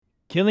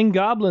killing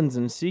goblins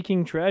and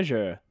seeking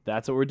treasure.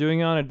 That's what we're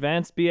doing on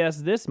Advanced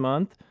BS this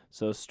month.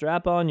 So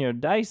strap on your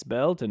dice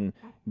belt and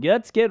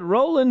let's get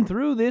rolling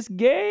through this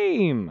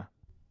game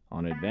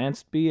on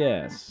Advanced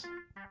BS.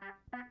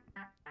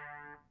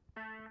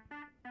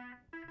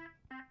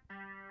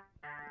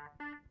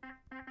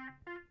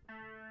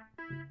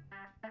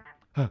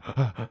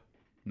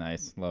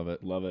 Nice. Love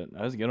it. Love it.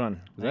 That was a good one.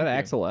 Is that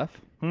Axel F?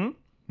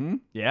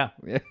 Yeah.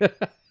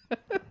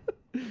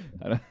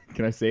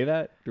 Can I say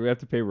that? Do we have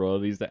to pay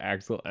royalties to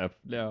Axel F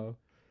now?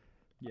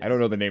 Yes. I don't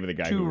know the name of the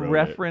guy who wrote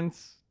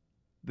reference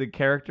the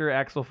character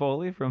Axel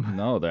Foley from...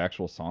 No, the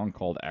actual song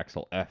called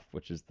Axel F,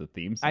 which is the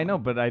theme song. I know,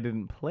 but I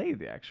didn't play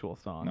the actual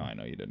song. No, I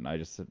know you didn't. I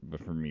just,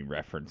 but for me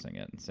referencing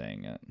it and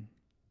saying it.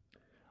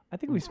 I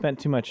think we spent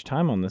too much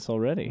time on this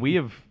already. We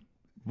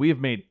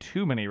have made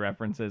too many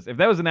references. If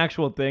that was an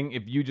actual thing,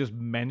 if you just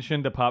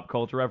mentioned a pop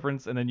culture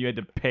reference and then you had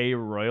to pay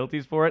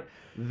royalties for it,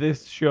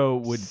 this show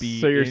would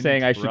be So you're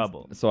saying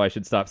trouble. I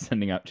should stop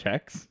sending out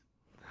checks?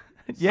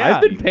 Yeah.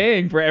 I've been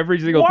paying for every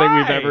single thing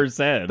we've ever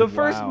said. The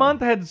first month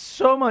had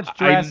so much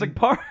Jurassic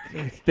Park.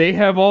 They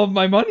have all of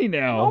my money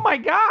now. Oh my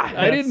god!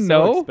 I didn't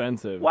so know.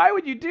 Expensive. Why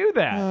would you do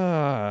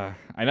that?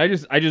 And I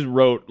just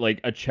wrote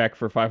like a check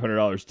for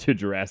 $500 to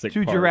Jurassic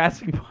Park.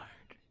 Jurassic Park.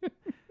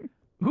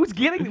 Who's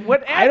getting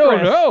what address? I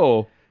don't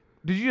know.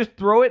 Did you just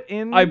throw it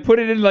in? I put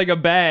it in like a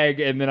bag,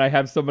 and then I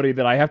have somebody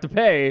that I have to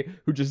pay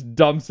who just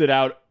dumps it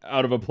out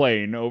of a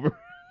plane over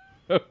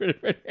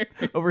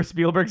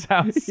Spielberg's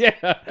house.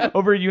 Yeah.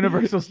 Over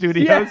Universal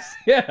Studios. Yes.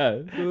 Yeah.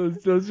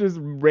 So it's just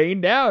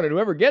rain down, and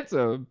whoever gets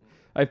them,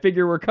 I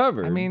figure we're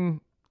covered. I mean,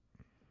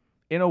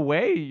 in a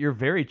way, you're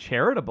very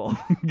charitable.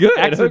 Good.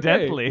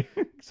 Accidentally.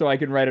 Okay. So I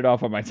can write it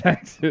off on my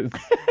taxes.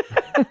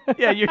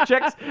 Yeah, your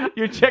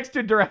checks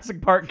to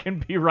Jurassic Park can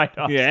be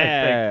write-offs.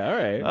 Yeah, all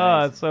right.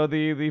 Nice. So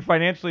the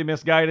financially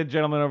misguided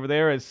gentleman over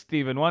there is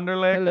Stephen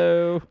Wonderlick.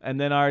 Hello. And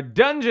then our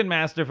dungeon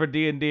master for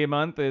D&D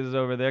month is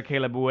over there,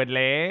 Caleb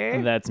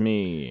Woodley. That's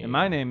me. And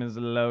my name is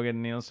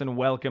Logan Nielsen.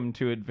 Welcome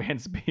to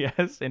Advanced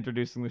BS,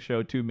 introducing the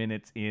show 2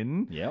 minutes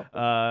in. Yep.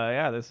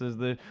 This is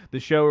the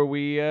show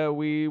where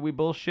we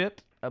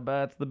bullshit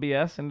about the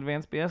BS and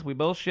Advanced BS. We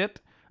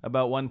bullshit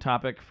about one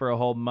topic for a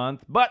whole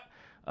month, but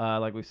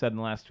like we said in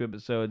the last 2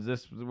 episodes,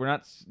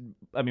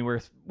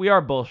 we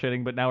are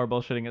bullshitting, but now we're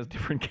bullshitting as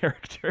different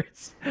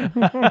characters.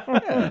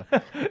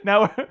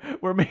 Now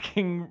we're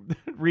making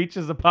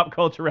reaches of pop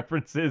culture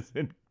references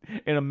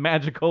in a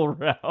magical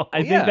realm.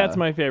 I think that's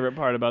my favorite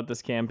part about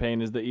this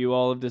campaign is that you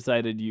all have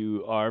decided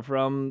you are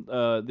from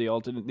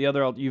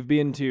you've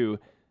been to.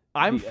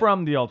 I'm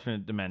from the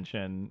alternate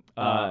dimension.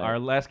 Our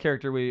last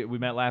character we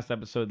met last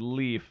episode,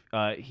 Leaf,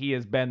 he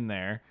has been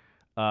there.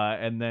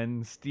 And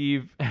then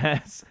Steve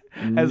has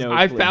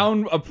I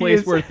found a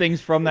place where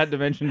things from that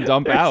dimension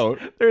dump out.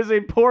 There's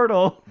a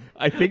portal.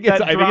 I think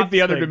it's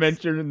the other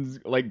dimension's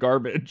like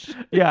garbage.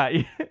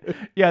 Yeah.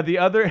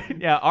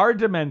 Our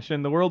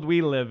dimension, the world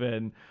we live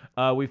in,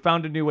 we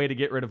found a new way to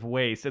get rid of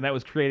waste, and that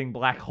was creating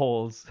black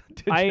holes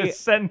to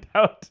just send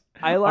out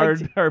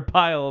our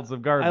piles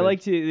of garbage. I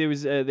like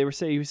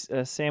to.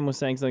 Sam was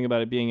saying something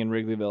about it being in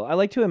Wrigleyville. I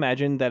like to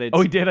imagine that it's.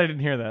 Oh, he did. I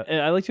didn't hear that.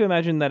 I like to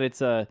imagine that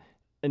it's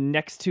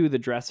next to the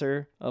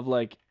dresser of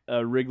like a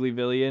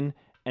Wrigleyvillian,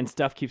 and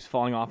stuff keeps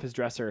falling off his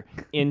dresser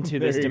into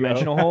this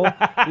dimensional hole,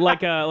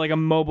 like a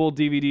mobile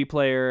DVD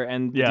player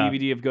and the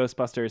DVD of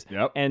Ghostbusters.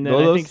 Yep. And then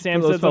I think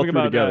Sam said something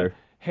about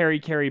Harry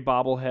Carey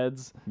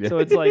bobbleheads. Yeah. So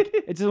it's like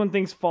it's just when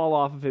things fall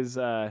off of his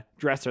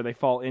dresser, they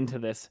fall into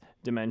this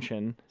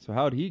dimension. So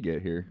how'd he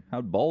get here?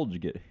 How'd Bulge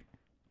get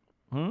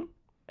here?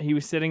 He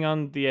was sitting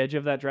on the edge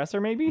of that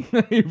dresser, maybe?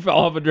 He fell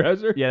off a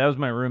dresser? Yeah, that was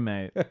my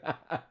roommate.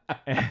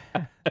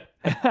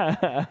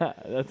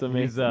 That's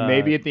amazing.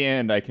 Maybe at the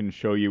end I can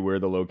show you where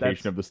the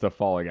location of the stuff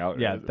falling out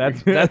is. Yeah,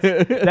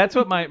 that's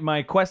what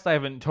my quest I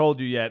haven't told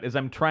you yet is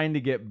I'm trying to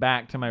get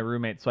back to my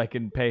roommate so I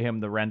can pay him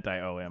the rent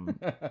I owe him.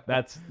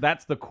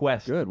 That's the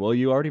quest. Good. Well,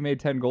 you already made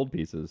 10 gold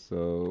pieces,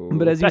 so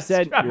but as you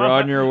said, you're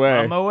on your way.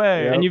 On my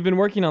way. Yep. And you've been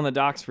working on the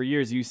docks for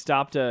years. You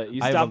stopped an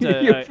evil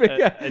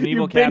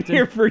You've captain. been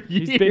here for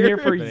years. He's been here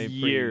for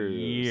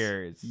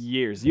years.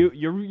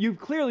 You've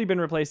clearly been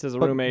replaced as a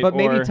roommate. But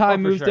maybe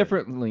time moves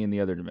differently in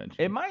the other dimension.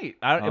 It might.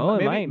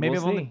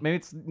 Maybe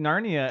it's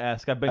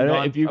Narnia-esque. I've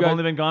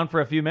only been gone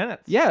for a few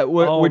minutes. Yeah,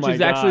 which is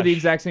actually the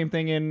exact same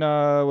thing in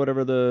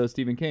whatever the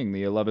Stephen King,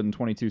 the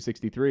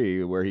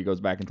 11/22/63, where he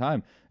goes back in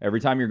time. Every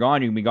time you're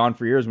gone, you can be gone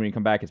for years. When you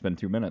come back, it's been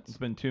 2 minutes. It's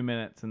been 2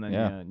 minutes, and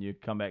then you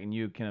come back, and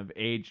you kind of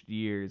aged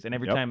years. And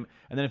every time,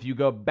 and then if you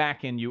go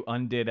back and you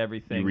undid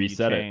everything, you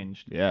reset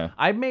changed. it. Yeah,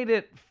 I made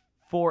it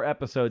 4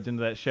 episodes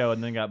into that show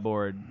and then got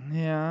bored.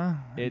 Yeah.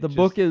 The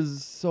book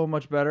is so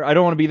much better. I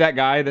don't want to be that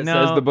guy that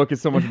says the book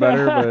is so much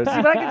better, but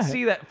see, but I can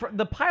see that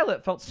the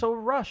pilot felt so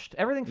rushed.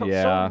 Everything felt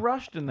so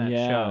rushed in that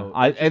show.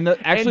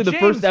 The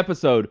first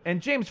episode.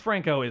 And James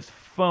Franco is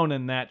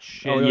phoning that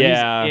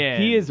shit.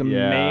 He is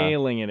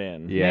mailing it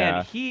in. Yeah.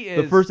 Man, he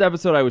is. The first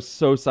episode I was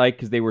so psyched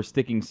because they were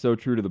sticking so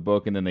true to the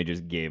book, and then they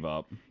just gave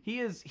up.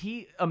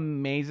 He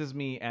amazes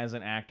me as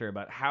an actor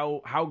about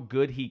how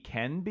good he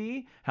can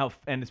be,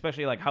 and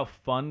especially like how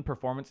fun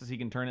performances he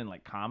can turn in,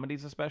 like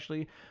comedies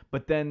especially.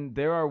 But then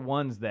there are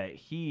ones that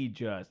he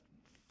just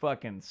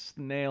fucking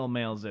snail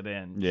mails it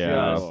in.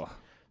 Yeah.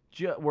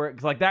 Where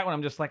like that one,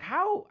 I'm just like,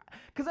 how?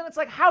 Because then it's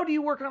like, how do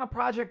you work on a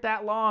project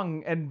that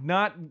long and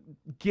not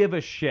give a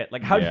shit?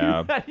 Like, how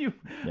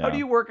do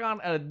you work on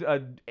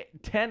a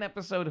 10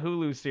 episode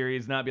Hulu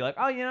series, not be like,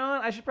 oh, you know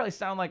what? I should probably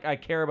sound like I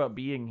care about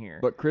being here.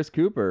 But Chris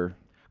Cooper's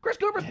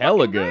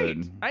hella good.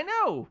 Great. I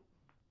know.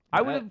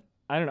 I would have.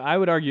 I don't know. I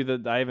would argue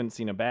that I haven't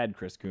seen a bad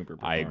Chris Cooper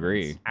performance. I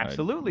agree.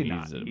 Absolutely He's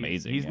not.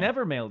 amazing. He's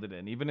never mailed it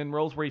in, even in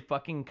roles where he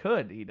fucking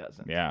could. He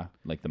doesn't. Yeah,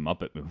 like the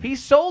Muppet movie. He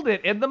sold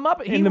it in the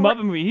Muppet.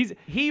 Muppet movie,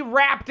 he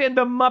rapped in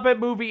the Muppet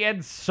movie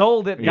and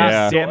sold it.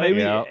 Yeah. God damn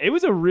it! It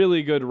was a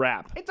really good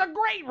rap, It's a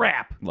great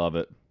rap. Love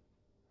it.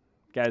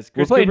 guys.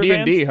 We're Chris playing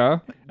Cooper D&D,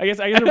 fans? huh? I guess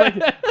we're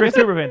playing Chris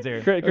Cooper fans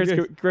here. Chris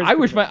I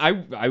wish Cooper.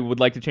 I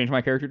would like to change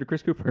my character to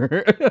Chris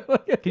Cooper.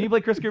 Can you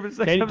play Chris Cooper?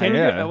 Can you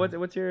Yeah.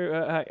 what's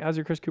your how's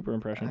your Chris Cooper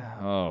impression?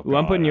 Oh, Ooh,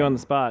 I'm God. putting you on the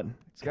spot.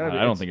 God,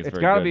 I don't think it's It's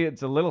very gotta good. be.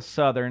 It's a little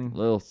southern,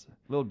 little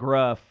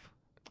gruff.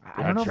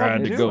 I don't know if I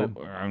can do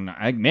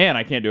it. Man,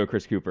 I can't do a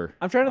Chris Cooper.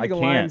 I'm trying to think of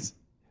lines.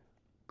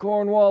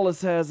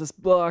 Cornwallis has us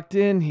blocked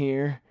in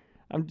here.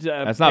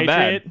 That's not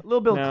bad. Patriot. A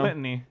little Bill No.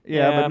 Clinton-y.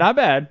 Yeah, but not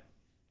bad.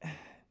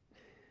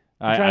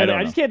 I don't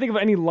I just know. can't think of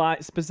any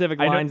specific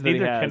lines that he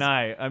Neither has. can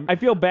I. I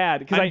feel bad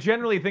because I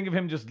generally think of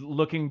him just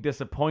looking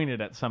disappointed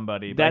at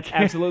somebody. but I that's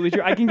can't- absolutely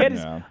true. I can get his.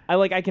 Yeah.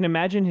 I can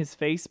imagine his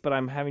face, but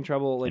I'm having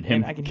trouble like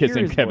And him I can hear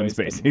kissing his Kevin voice,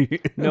 but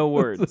Spacey. No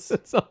words.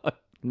 That's all.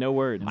 No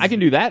words. I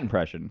can do that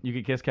impression. You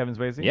could kiss Kevin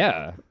Spacey?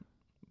 Yeah.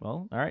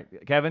 Well, all right.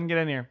 Kevin, get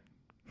in here.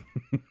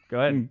 Go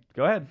ahead.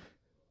 Go ahead.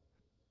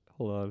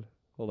 Hold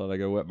on. I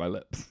gotta wet my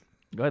lips.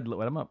 Go ahead.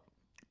 Wet him up.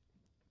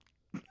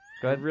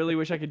 Go I ahead. really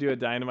wish I could do a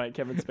dynamite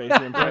Kevin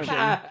Spacey impression.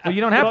 Well,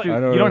 you don't have to. I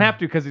don't You don't know. have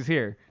to because he's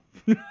here.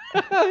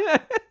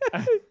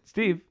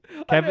 Steve,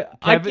 I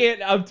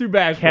can't. I'm too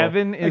bashful.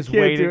 Kevin I is can't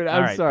waiting. Do it. All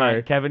I'm right, sorry.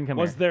 fine. Kevin, come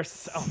Was here. there?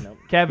 Oh no.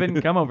 Kevin,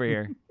 come over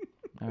here.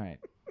 All right.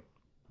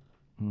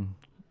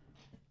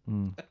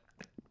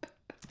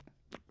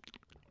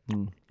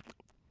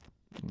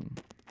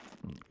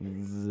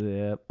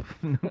 Zip.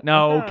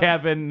 No,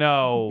 Kevin,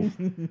 no.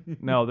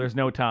 No, there's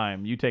no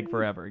time. You take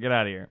forever. Get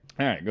out of here.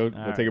 All right, go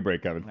right. take a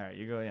break, Kevin. All right,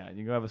 you go. Yeah,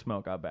 you go have a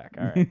smoke. I'll back.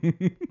 All right.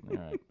 All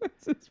right.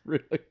 This is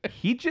really.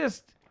 He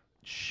just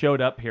showed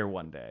up here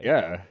one day.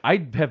 Yeah.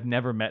 I have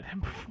never met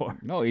him before.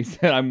 No, he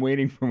said, I'm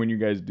waiting for when you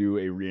guys do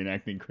a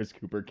reenacting Chris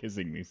Cooper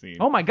kissing me scene.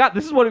 Oh my God,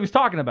 this is what he was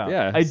talking about.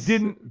 Yeah. I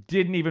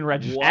didn't even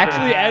register. Wow.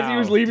 Actually, as he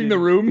was leaving the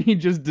room, he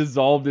just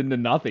dissolved into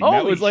nothing. That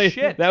Holy was like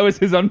shit. that was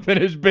his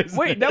unfinished business.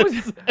 Wait, that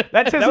was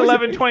That's his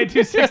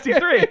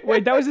 11/22/63.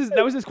 wait. That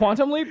was his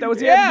quantum leap. That was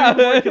the Yeah. end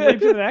before he could leap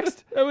to the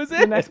next. that was it.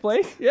 The next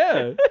place.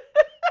 Yeah.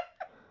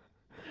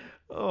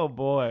 Oh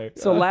boy.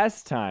 So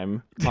last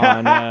time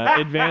on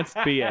Advanced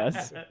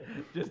BS,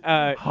 Just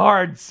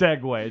hard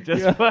segue.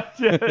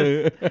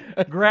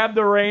 Just grab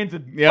the reins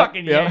and Yep,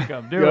 fucking yep. yank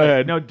them. Do Go it.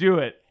 ahead. No, do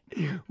it.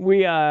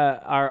 we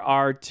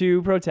our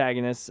two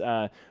protagonists,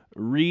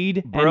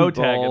 Reed and Bulge,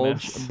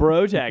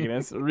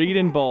 Brotagonists. Reed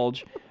and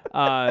Bulge,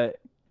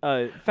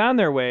 found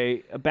their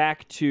way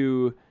back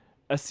to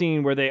a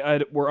scene where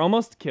they were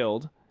almost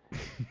killed.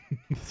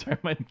 Sorry,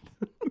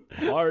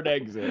 Hard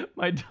exit.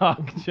 my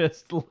dog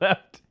just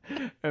left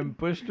and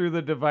pushed through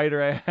the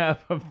divider I have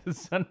of the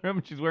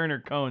sunroom. She's wearing her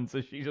cone,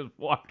 so she just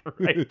walked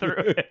right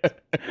through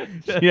it.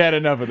 She had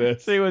enough of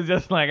this. She was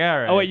just like, all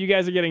right. Oh wait, you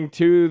guys are getting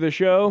to the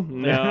show?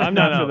 No, I'm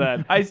not for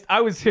that.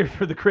 I was here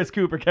for the Chris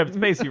Cooper, Kevin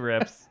Spacey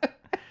rips.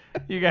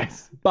 You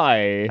guys,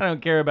 Bye. I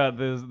don't care about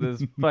this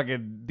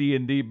fucking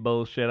D&D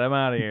bullshit. I'm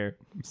out of here.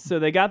 So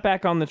they got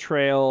back on the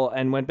trail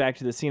and went back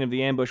to the scene of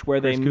the ambush where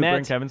Chris they Cooper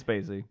and met. Kevin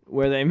Spacey.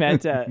 Where they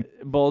met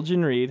Bulge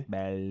and Reed.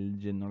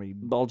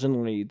 Bulge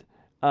and Reed.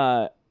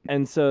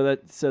 And so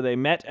they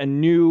met a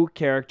new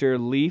character,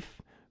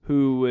 Leaf,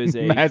 who was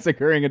a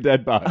Massacring a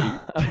dead body.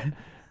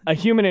 a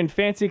human in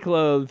fancy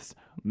clothes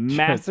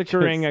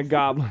massacring a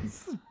goblin.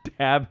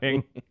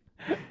 stabbing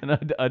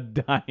a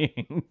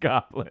dying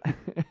goblin.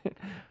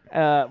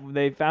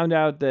 They found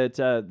out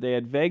that they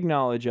had vague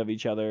knowledge of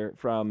each other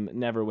from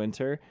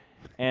Neverwinter,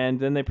 and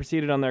then they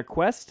proceeded on their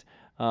quest.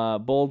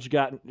 Bulge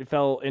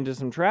fell into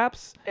some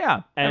traps.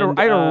 Yeah, And,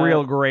 I had a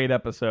real great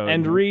episode.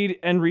 And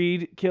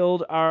Reed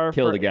killed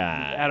a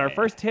guy at our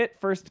first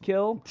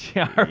kill.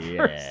 Yeah, our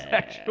first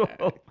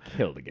actual,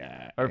 Killed a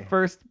guy. our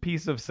first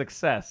piece of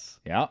success.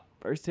 Yeah.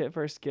 First hit,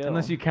 first kill.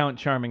 Unless you count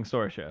Charming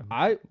Sorsha.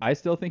 I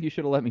still think you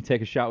should have let me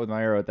take a shot with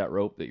my arrow at that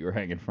rope that you were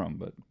hanging from,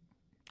 but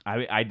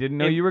I didn't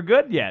know you were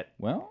good yet.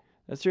 well,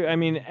 That's true. I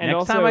mean, and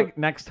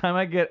Next time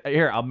I get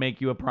here, I'll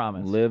make you a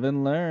promise. live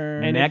and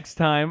learn. And next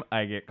time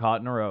I get caught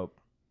in a rope,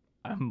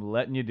 I'm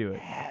letting you do it.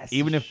 Yes,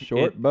 even if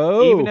short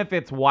bow. even if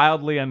it's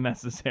wildly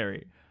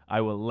unnecessary,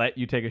 I will let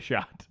you take a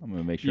shot. I'm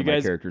gonna make sure You my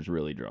guys- character's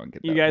really drunk.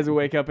 At you that guys point.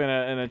 wake up in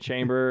a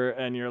chamber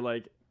and you're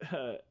like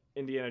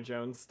Indiana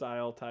Jones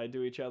style tied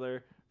to each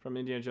other from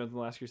Indiana Jones and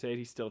the Last Crusade.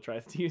 He still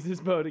tries to use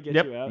his bow to get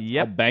you out.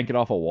 I'll bank it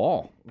off a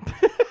wall.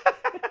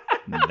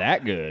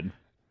 That good.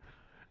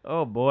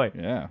 Oh boy.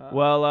 Yeah.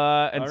 Well,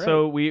 and all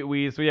so we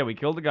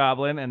killed the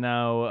goblin, and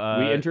now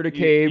we entered a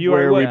cave you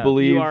where are, we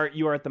believe.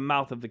 you are at the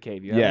mouth of the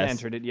cave. You Yes. haven't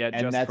entered it yet.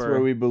 and just that's for...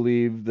 where we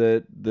believe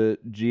that the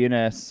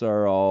GNS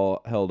are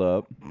all held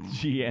up.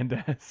 G and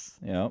S.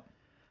 Yep.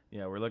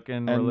 Yeah, we're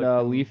looking. And we're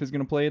looking. Leaf is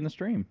going to play in the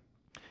stream.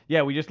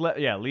 Yeah, we just let.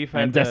 Yeah, Leaf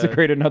had And to-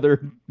 desecrate another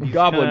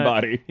goblin gonna-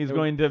 body. He's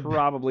going to.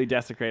 probably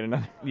desecrate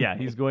another. Yeah,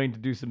 he's going to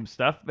do some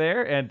stuff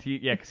there, and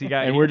because he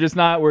got. And we're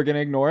going to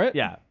ignore it?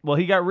 Yeah. Well,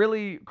 he got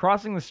really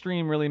crossing the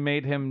stream. Really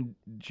made him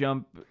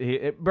jump.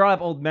 It brought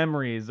up old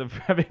memories of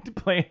having to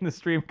play in the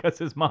stream because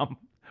his mom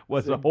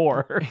was a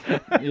whore.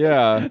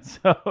 Yeah.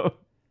 So.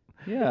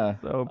 Yeah.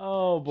 So.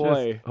 Oh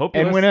boy. Just hope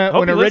you And listen,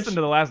 when a rich to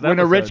the last when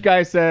a rich episode.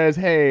 guy says,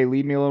 "Hey,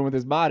 leave me alone with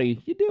his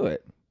body," you do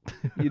it.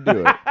 You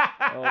do it.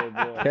 Oh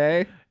boy.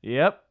 Okay?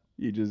 Yep.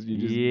 You just go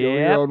Yep.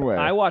 your own way.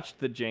 I watched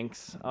the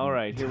Jinx. All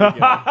right, here we go.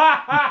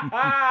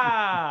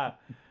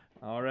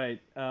 All right.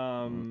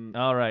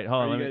 All right,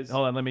 hold Are on. you guys-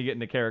 Hold on. Let me get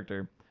into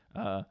character.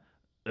 All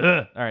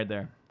right,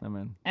 there. I'm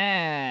in.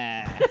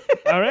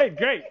 All right,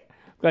 great.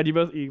 Glad you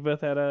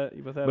both had a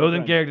Both in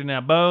run. character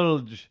now.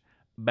 Bulge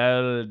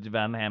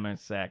Van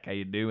Hammersack. How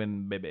you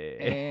doing, baby?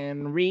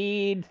 And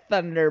Reed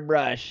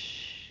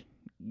Thunderbrush,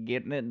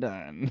 getting it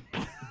done.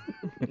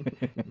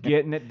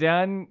 Getting it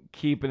done,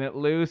 keeping it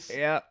loose,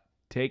 Yep.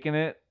 taking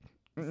it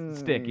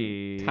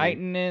sticky.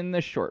 Tightening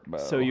the short bow.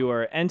 So you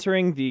are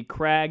entering the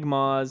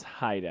Cragmaw's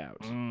hideout.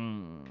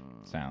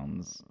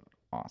 sounds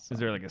awesome. Is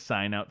there like a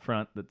sign out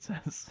front that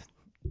says?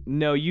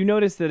 No, you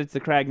notice that it's the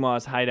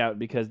Cragmaw's hideout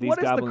because these What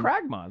is goblins. the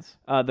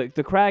Cragmaws?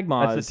 The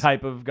Cragmaws That's the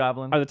type of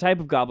goblin. are the type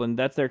of goblin.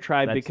 That's their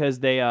tribe That's- because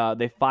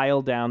they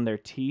file down their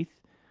teeth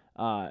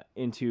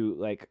into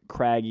like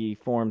craggy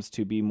forms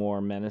to be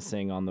more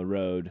menacing on the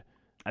road.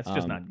 That's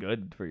just not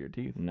good for your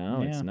teeth.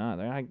 No, it's Yeah. not.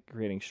 They're not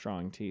creating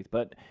strong teeth,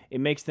 but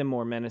it makes them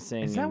more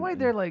menacing. Is that and- why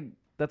they're like?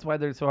 That's why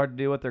they're so hard to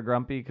deal with. They're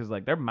grumpy because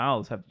like their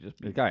mouths have to just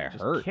be This guy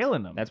just hurt.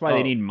 killing them. That's why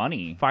they need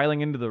money. filing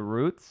into the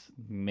roots.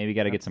 Maybe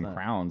got to get That's some not-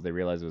 crowns. They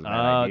realized it was a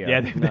bad idea.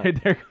 yeah,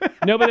 they're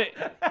No, but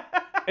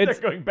it's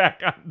they're going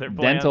back on their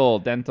plan.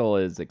 Dental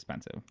is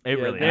expensive. It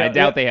Yeah, really they- And I is.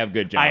 doubt they have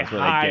good I jobs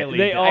where they highly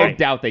get. They all- I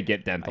doubt they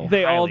get dental.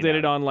 they all highly did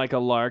it doubt on like a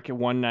lark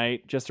one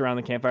night just around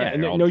the campfire. Yeah,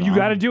 And they're all no, you drunk.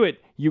 got to do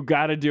it. You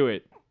got to do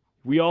it.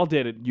 We all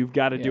did it. You've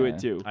got to do Yeah. it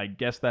too. I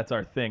guess that's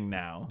our thing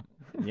now.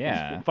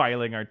 Yeah.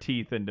 Filing our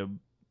teeth into.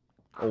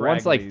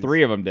 Once like Cragglies.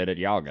 3 of them did it,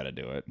 y'all got to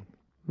do it.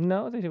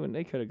 No, they didn't.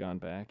 They could have gone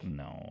back.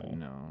 No.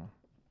 No.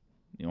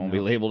 You won't be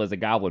labeled as a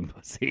goblin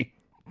pussy.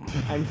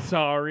 I'm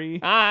sorry.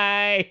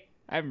 Hi,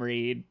 I'm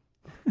Reed.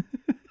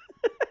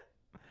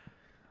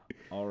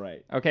 All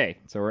right. Okay,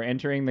 so we're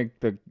entering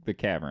the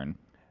cavern.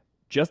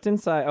 Just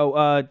inside.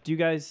 Oh, do you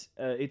guys?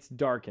 It's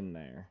dark in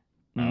there.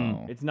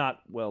 Oh. It's not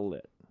well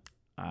lit.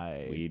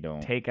 We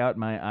don't. take out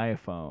my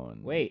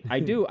iPhone. Wait, I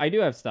do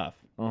have stuff.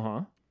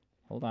 Uh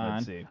Hold on.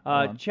 Let's see.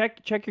 huh.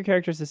 Check your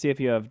characters to see if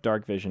you have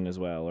dark vision as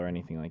well or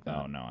anything like that.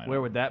 Oh no, I don't.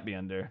 Where would that be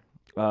under?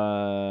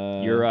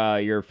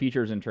 Your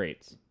features and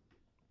traits.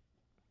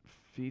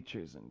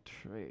 Features and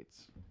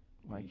traits.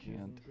 Why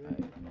can't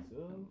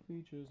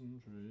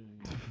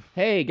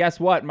Hey, guess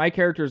what? My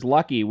character's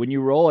lucky. When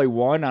you roll a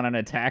 1 on an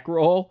attack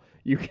roll,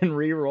 you can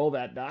re-roll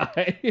that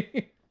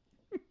die.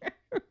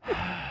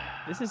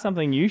 This is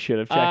something you should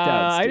have checked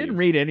out. I Steve. didn't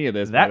read any of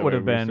this. by that the would way,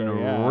 have been so,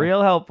 yeah.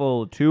 real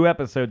helpful 2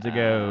 episodes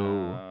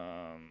ago.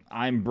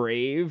 I'm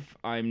brave.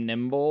 I'm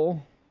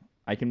nimble.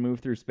 I can move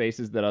through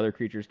spaces that other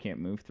creatures can't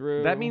move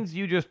through. That means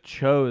you just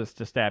chose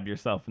to stab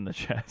yourself in the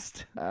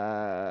chest.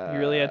 You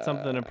really had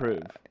something to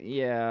prove.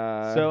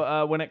 Yeah.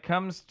 So when it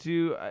comes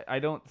to, I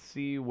don't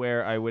see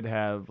where I would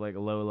have like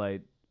low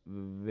light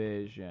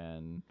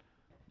vision,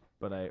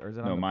 but or is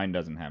it on no, the, mine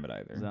doesn't have it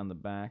either. is it on the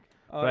back?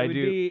 But But I it would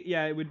do. be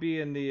it would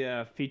be in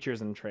the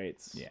features and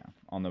traits. Yeah,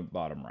 on the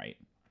bottom right.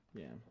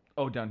 Yeah.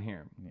 Oh, down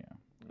here.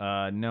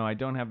 Yeah. No, I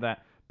don't have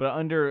that. But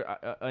under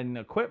in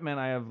equipment,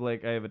 I have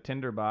a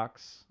tinder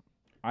box.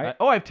 I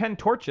have 10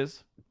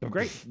 torches.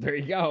 Great. There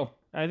you go.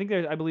 I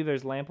believe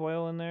there's lamp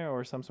oil in there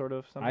or some sort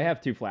of something. I have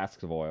 2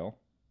 flasks of oil.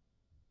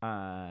 Uh,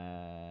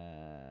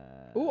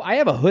 Ooh, I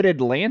have a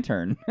hooded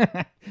lantern.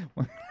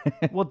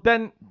 well,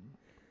 then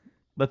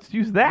let's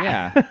use that.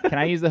 Yeah. Can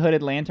I use the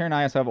hooded lantern?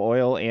 I also have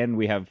oil, and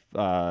we have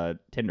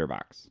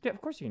tinderbox. Yeah, of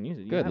course you can use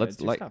it. You Good. have it.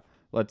 It's your stuff.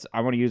 I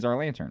want to use our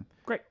lantern.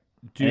 Great.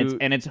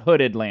 And it's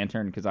hooded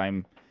lantern because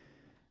I'm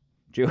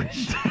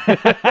Jewish.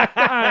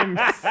 I'm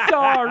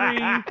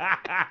sorry.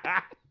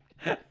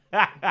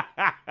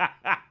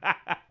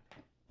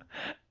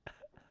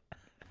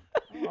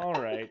 All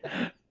right.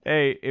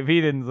 Hey, if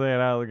he didn't say it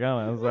out of the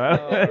comments,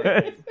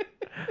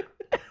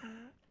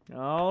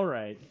 All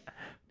right.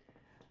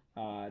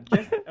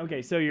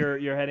 Okay, so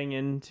you're heading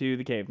into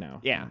the cave now.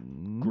 Yeah.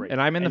 Great.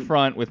 And I'm in the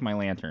front with my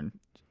lantern.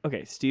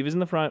 Okay, Steve is in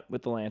the front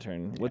with the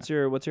lantern. What's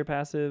your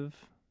passive?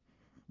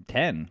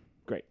 10.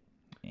 Great.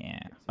 Yeah.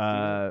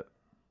 And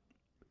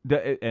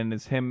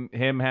is him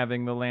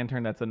having the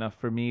lantern that's enough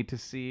for me to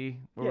see?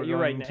 Where Yeah, we're you're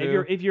right. going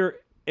Now, to? if you're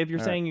if you're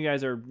saying you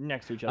guys are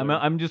next to each other.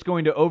 I'm just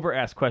going to over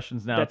ask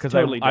questions now That's because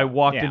totally I dumb.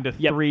 walked Yeah. into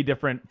Yep. 3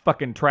 different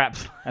fucking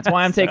traps. That's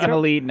why I'm taking the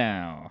lead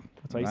now.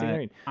 That's why you say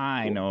lead.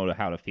 I know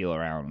how to feel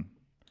around.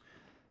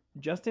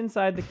 Just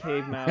inside the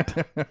cave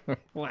mouth.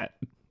 What?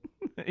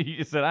 You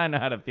just said I know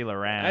how to feel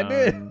around. I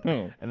did.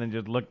 And then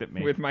just looked at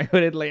me. With my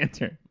hooded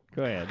lantern.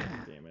 Go ahead.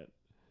 Damn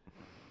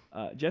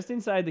it. Just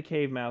inside the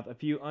cave mouth, a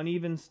few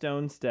uneven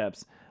stone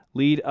steps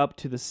lead up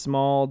to the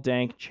small,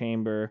 dank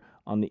chamber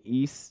on the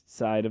east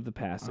side of the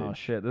passage. Oh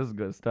shit, this is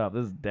good stuff.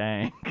 This is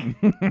dang.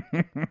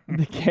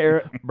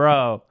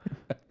 Bro,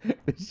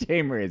 The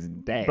chamber is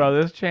dead.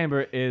 bro, this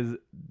chamber is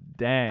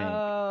dang.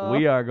 Oh.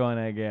 We are going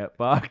to get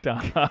fucked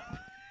up.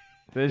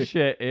 This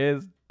shit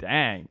is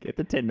dang. Get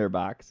the tinder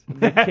box.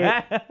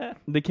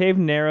 The cave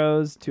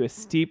narrows to a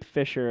steep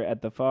fissure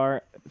at the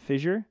far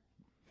fissure.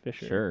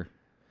 Sure.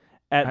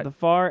 At the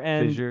far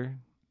end.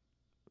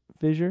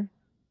 Fissure.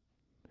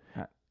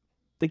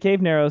 The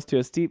cave narrows to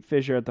a steep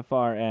fissure at the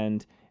far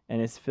end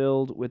and is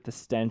filled with the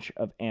stench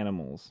of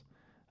animals.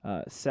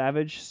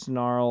 Savage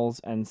snarls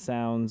and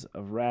sounds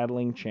of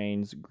rattling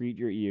chains greet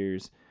your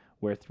ears,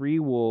 where 3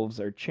 wolves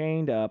are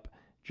chained up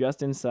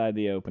just inside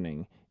the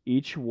opening.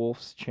 Each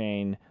wolf's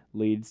chain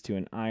leads to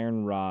an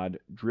iron rod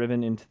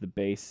driven into the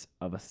base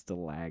of a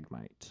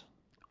stalagmite.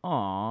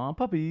 Aw,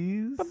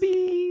 puppies.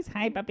 Puppies.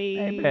 Hi, puppies.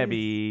 Hey,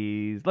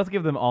 puppies. Let's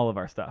give them all of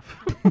our stuff.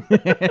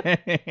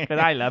 Because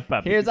I love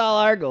puppies. Here's all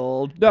our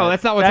gold. No,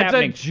 that's not what's That's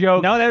happening. a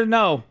joke. No, there's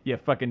no. You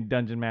fucking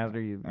dungeon master.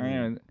 You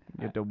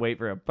have to wait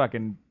for a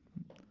fucking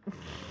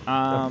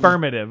Um,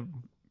 affirmative.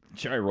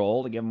 Should I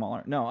roll to give them all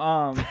our... No,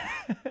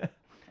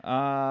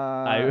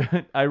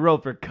 I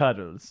rolled for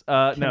cuddles.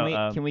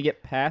 Can we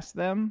get past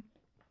them?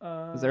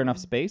 Is there enough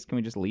space? Can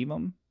we just leave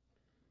them?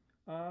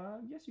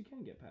 Yes, you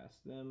can get past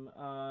them.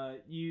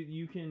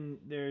 You can.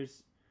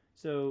 There's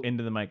so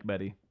Into the mic,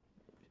 Betty.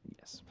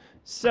 yes.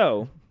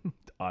 So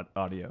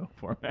Audio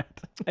format.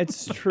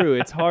 it's true.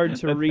 It's hard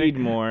to read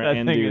more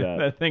and thing, do that.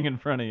 That thing in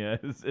front of you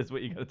is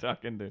what you got to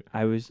talk into.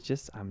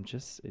 I'm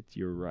just.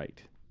 You're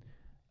right.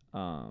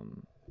 That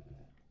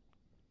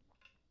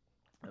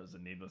was a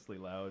needlessly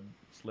loud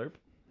slurp.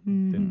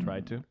 Didn't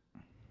try to.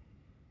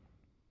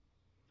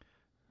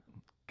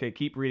 Okay,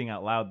 keep reading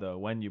out loud though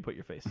when you put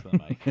your face to the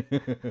mic.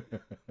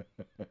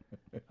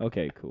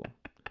 Okay, cool.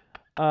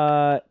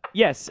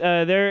 Yes.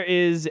 There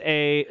is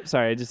a.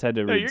 Sorry, I just had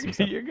to read some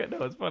stuff. You're good.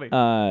 No, it's funny.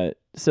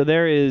 So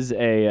there is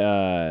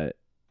a.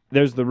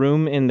 There's the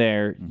room in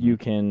there. Mm-hmm. You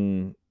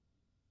can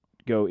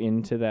go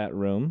into that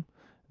room.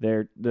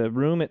 The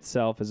room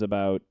itself is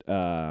about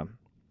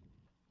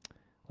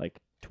like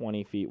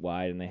 20 feet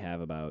wide, and they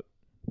have about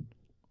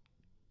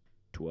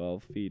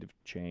 12 feet of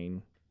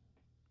chain.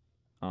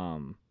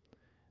 The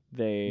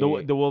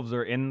wolves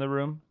are in the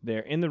room. They're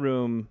in the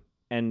room,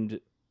 and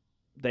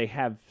they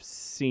have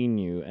seen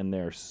you, and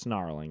they're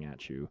snarling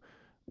at you,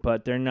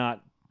 but they're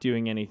not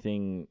doing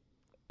anything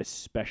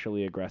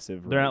especially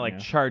aggressive. They're right not like now.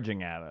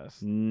 charging at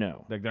us.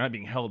 No. Like they're not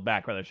being held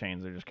back by their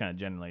chains. They're just kind of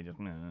generally just.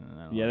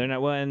 Yeah, they're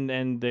not. Well,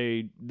 and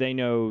they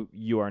know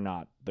you are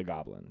not the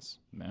goblins.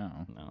 No.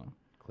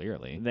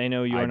 Clearly. They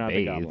know you I are not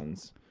bathe. the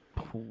goblins.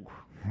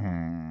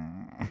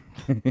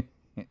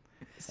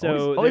 So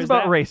So always there's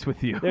about that, race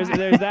with you. There's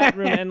that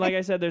room, and like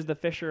I said, there's the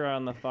fissure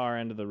on the far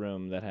end of the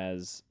room that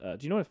has. Do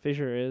you know what a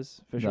fissure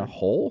is? Fissure. the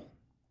hole?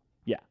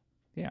 Yeah.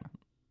 Yeah.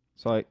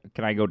 So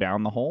can I go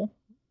down the hole?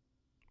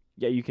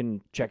 Yeah, you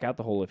can check out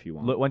the hole if you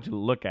want. Why don't you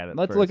look at it?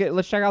 Let's first.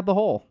 let's check out the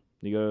hole.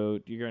 You're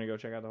gonna go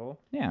check out the hole.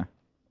 Yeah.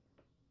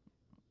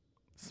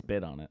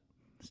 Spit on it.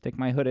 Stick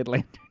my hooded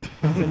lantern.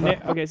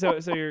 Okay, so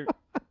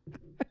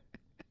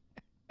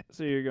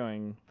you're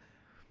going.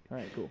 All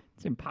right, cool.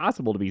 It's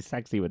impossible to be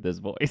sexy with this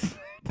voice.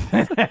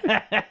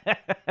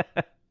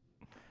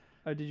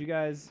 Did you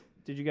guys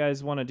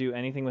want to do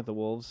anything with the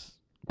wolves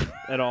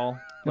at all?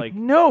 Like,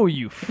 No,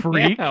 you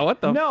freak. Yeah,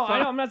 what the no, fuck? I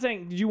know. I'm not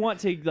saying. Did you want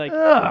to like?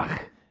 Ugh.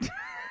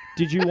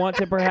 Did you want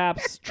to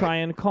perhaps try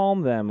and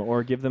calm them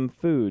or give them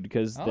food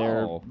because they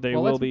Well,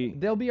 will be?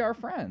 They'll be our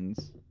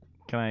friends.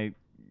 Can I?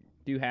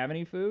 Do you have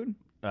any food?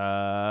 You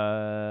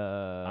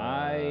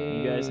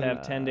guys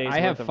have 10 days. I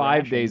have worth of 5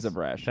 rations. days of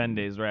rations. 10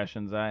 days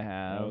rations I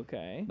have.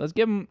 Okay. Let's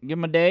give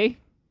them a day.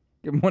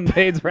 Give them 1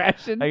 day's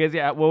ration. I guess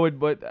yeah. What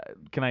if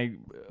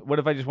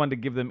I just wanted to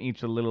give them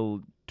each a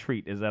little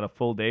treat? Is that a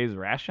full day's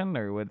ration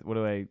or what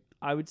do I?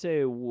 I would say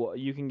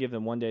you can give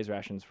them 1 day's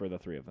rations for the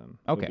 3 of them.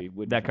 Okay.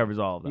 Would be That fine. covers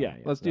all of them. Yeah.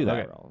 Let's so do that'll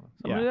that. cover all of them.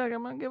 Somebody Yeah. like,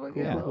 I'm gonna give a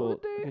Yeah. Cool. a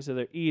day. Okay, so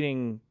they're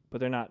eating, but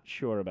they're not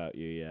sure about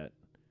you yet.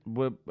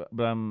 But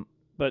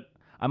But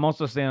I'm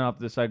also standing off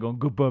this side going,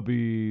 good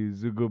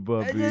puppies, good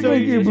puppies. so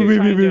you're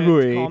trying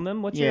to calm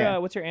them. What's Yeah.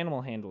 your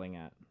animal handling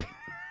at?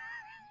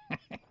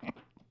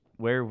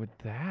 Where would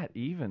that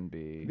even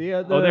be?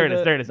 The- There it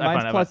is. There it is. I Mine's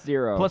found it. plus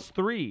 0.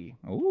 +3.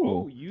 Ooh.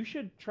 Oh, you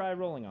should try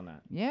rolling on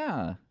that.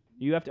 Yeah.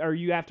 You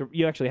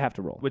actually have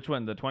to roll. Which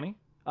one? The 20?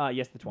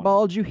 Yes, the 20.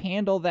 Bulge, you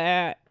handle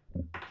that.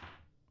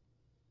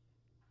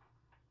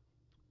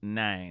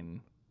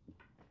 9.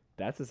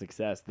 That's a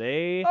success.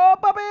 They Oh,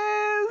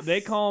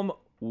 puppies! calm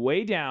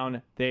way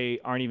down. They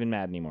aren't even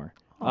mad anymore.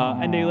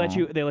 and they let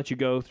you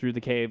go through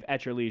the cave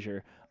at your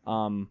leisure.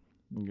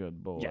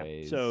 Good boys.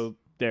 Yeah, so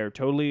they're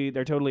totally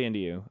into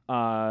you.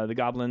 The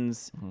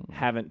goblins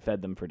haven't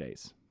fed them for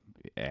days.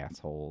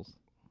 Assholes.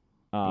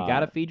 You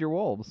gotta feed your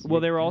wolves.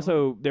 Well, they're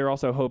also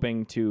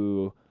hoping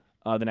to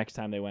the next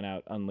time they went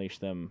out unleash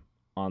them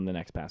on the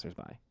next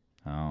passersby.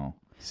 Oh,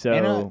 so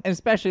and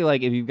especially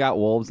like if you've got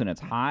wolves and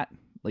it's hot,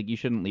 like you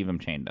shouldn't leave them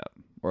chained up,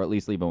 or at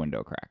least leave a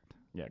window cracked.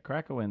 Yeah,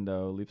 crack a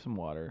window, leave some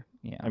water.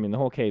 Yeah, I mean the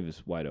whole cave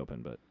is wide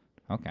open, but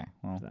okay.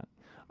 Well, that.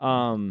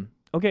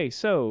 Okay,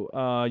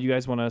 so you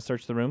guys want to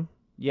search the room?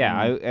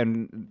 yeah,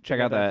 and check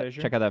out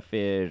that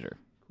fissure.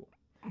 Cool.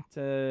 It's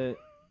a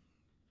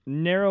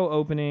narrow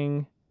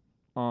opening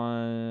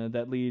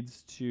that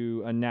leads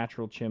to a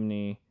natural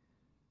chimney.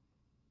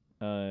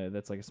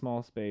 That's like a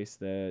small space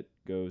that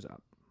goes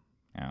up.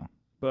 Oh.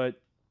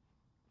 But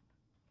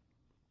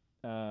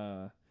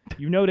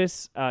you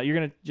notice you're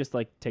gonna just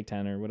like take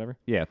 10 or whatever.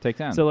 Yeah, take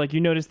 10. So like you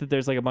notice that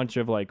there's like a bunch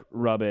of like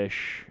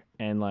rubbish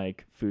and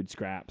like food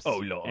scraps. Oh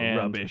Lord, and,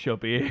 rubbish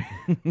up here.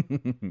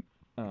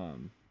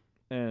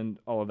 and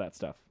all of that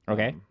stuff.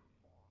 Okay.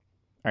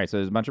 All right, so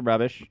there's a bunch of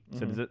rubbish.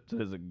 So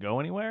does it go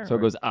anywhere? So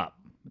it goes up.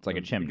 It's like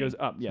a chimney. It goes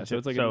up, yeah. So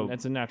it's like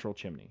it's a natural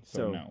chimney.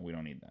 So no, we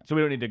don't need that. So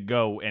we don't need to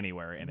go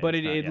anywhere in it. But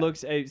it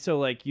looks so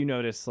like you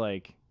notice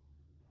like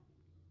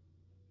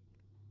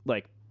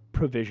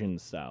provision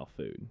style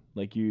food.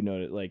 Like you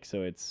notice like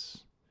so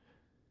it's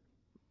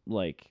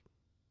like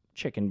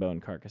chicken bone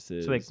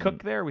carcasses. So they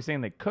cook there? Are we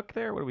saying they cook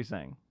there? What are we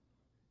saying?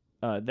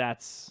 So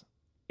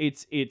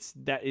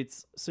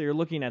you're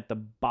looking at the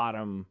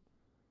bottom.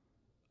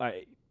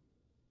 I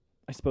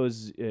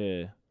suppose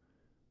you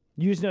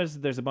just notice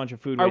that there's a bunch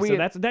of food waste.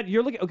 So that's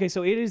you're looking. Okay,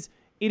 so it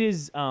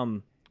is.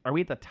 Are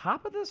we at the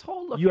top of this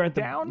hole looking you are at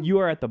down? You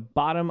are at the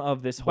bottom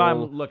of this hole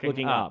I'm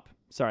looking up.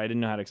 Sorry, I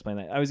didn't know how to explain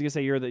that. I was gonna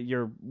say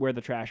you're where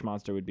the trash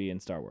monster would be in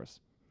Star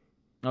Wars.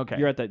 Okay.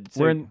 You're at the.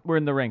 So we're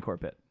in the Rancor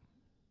pit.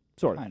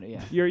 Sort of. Kinda,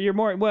 yeah. You're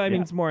more. Well, I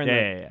mean, it's more in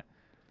the.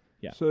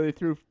 Yeah. So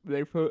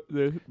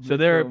So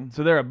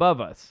they're above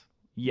us.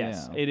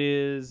 Yes, Yeah. it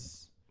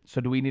is.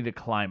 So do we need to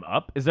climb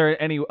up? Is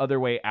there any other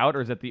way out,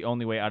 or is that the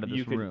only way out of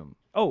this room?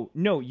 Oh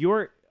no,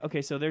 you're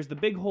okay. So there's the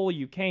big hole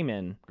you came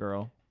in,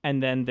 Girl.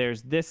 and then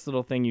there's this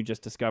little thing you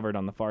just discovered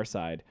on the far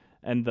side,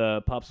 and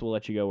the pups will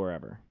let you go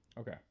wherever.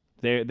 Okay.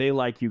 They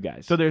like you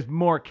guys. So there's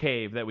more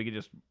cave that we could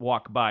just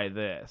walk by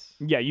this.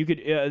 Yeah, you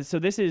could. So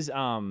this is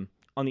on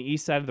the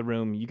east side of the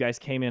room. You guys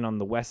came in on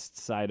the west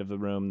side of the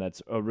room.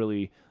 That's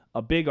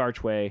a big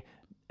archway,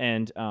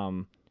 and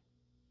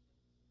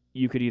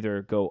you could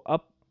either go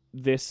up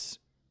this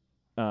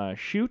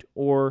chute,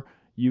 or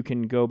you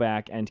can go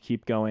back and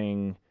keep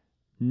going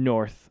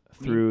north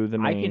through the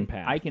main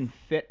path. I can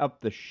fit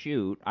up the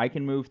chute. I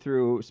can move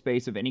through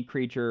space of any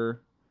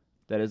creature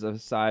that is a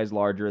size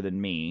larger than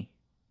me.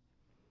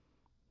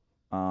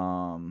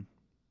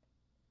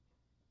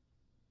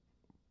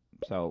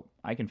 So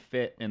I can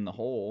fit in the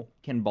hole.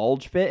 Can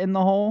Bulge fit in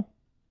the hole?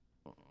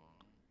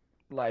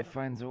 Life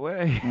finds a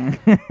way.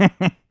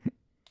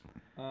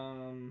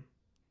 When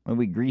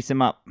we grease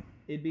him up,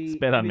 It'd be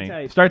Spit on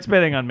me. Start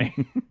spitting on me.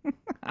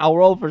 I'll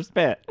roll for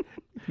spit.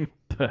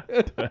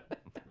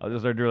 I'll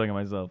just start drooling on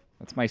myself.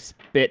 That's my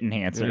spit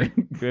enhancer.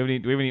 Do we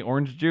have any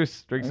orange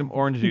juice? Drink some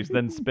orange juice,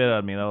 then spit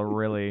on me. That'll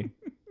really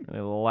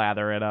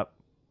lather it up.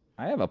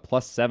 I have a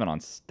 +7 on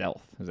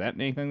stealth. Is that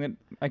anything that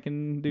I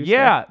can do?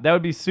 Yeah, that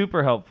would be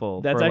super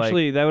helpful. That's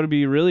actually that would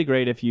be really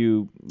great if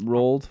you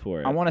rolled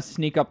for it. I want to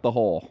sneak up the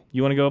hole.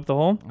 You want to go up the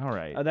hole? All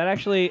right. That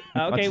actually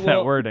okay. What's well,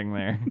 that wording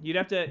there?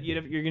 you're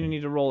gonna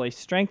need to roll a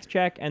strength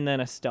check and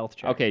then a stealth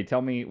check. Okay,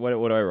 tell me what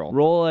do I roll?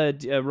 Roll a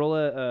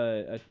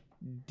d20,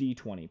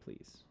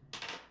 please.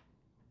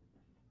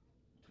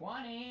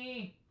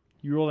 20.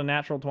 You rolled a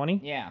natural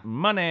 20. Yeah.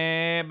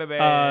 Money,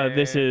 baby.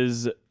 This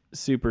is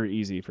super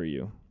easy for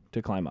you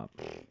to climb up.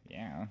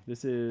 Yeah.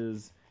 This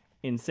is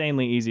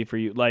insanely easy for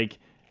you. Like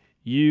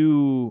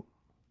you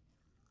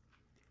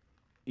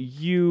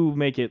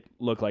make it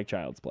look like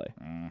child's play.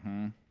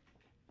 Mm-hmm.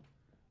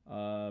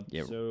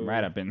 Yeah, so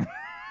right up in.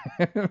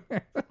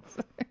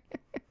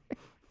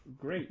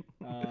 Great.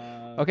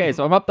 Okay,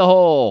 so I'm up the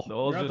hole. The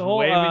hole's You're up just the hole.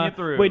 waving you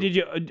through. Wait, did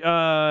you?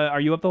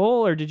 Are you up the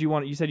hole, or did you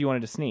want? You said you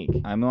wanted to sneak.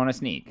 I'm on a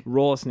sneak.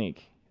 Roll a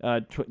sneak.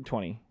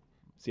 20.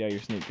 See how your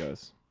sneak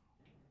goes.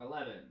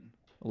 11.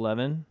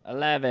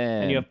 11.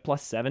 And you have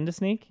 +7 to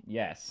sneak.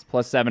 Yes,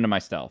 +7 to my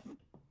stealth.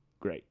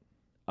 Great.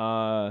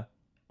 All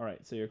right.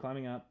 So you're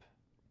climbing up,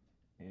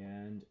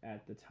 and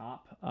at the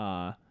top.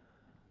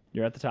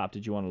 You're at the top.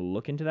 Did you want to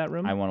look into that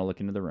room? I want to look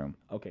into the room.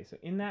 Okay. So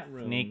in that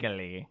room.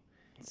 Sneakily.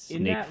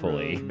 In that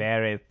room,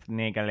 Very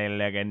sneakily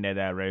look into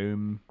the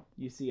room.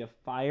 you see a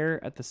fire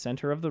at the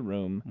center of the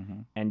room, Mm-hmm.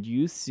 and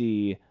you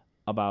see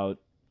about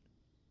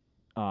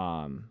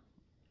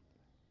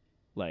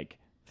like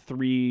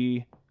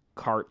 3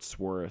 carts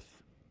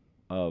worth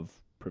of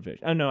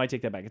provision. Oh no, I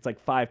take that back. It's like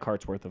 5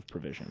 carts worth of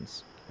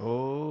provisions.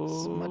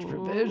 Oh, So much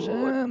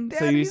provision.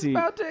 So you see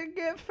about to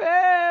get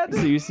fed.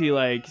 so you see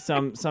like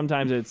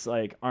sometimes it's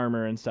like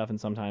armor and stuff,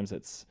 and sometimes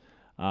it's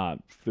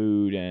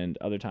food and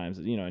other times,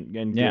 and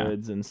Yeah.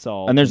 goods and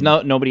salt. And there's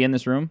nobody in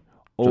this room?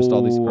 Just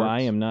all these Oh, squirts?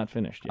 I am not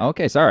finished yet.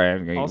 Okay,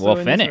 sorry. Also Well,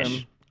 in this finish.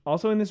 room-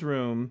 also in this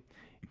room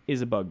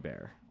is a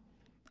bugbear.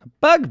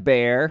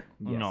 Bugbear.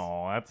 Yes.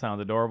 No, that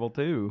sounds adorable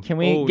too. Can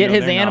we Oh, get no,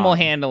 his they're animal not.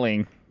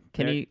 handling?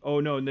 Can There- you Oh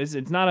no, it's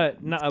not a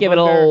give it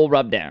a bugbear. little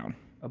rub down?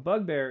 A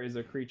bugbear is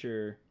a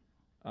creature,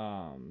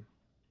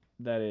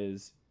 that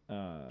is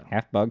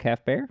Half bug,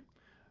 half bear?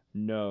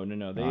 no.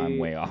 They I'm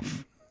way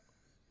off.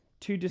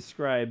 to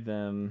describe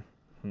them.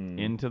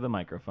 Into the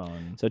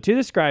microphone. So to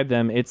describe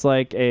them, it's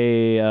like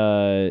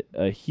a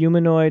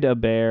humanoid, a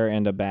bear,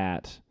 and a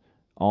bat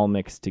all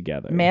mixed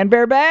together. Man,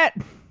 bear, bat.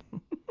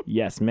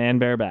 Yes, man,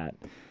 bear, bat.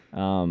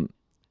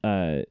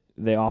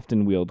 They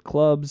often wield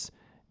clubs,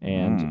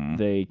 and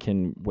they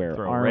can wear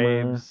Throw armor.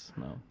 raves.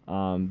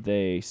 No.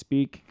 They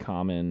speak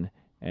common,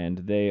 and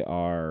they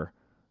are.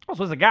 Oh,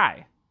 so it's a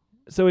guy.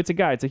 So it's a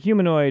guy. It's a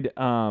humanoid,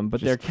 but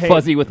Just they're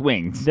fuzzy with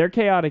wings. They're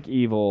chaotic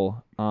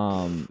evil.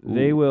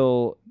 They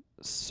will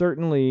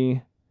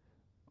certainly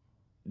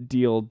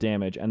deal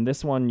damage, and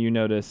this one you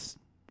notice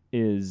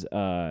is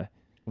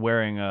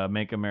Wearing a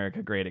 "Make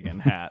America Great Again"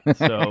 hat.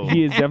 So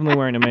he is definitely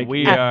wearing a make.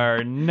 we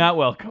are not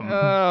welcome.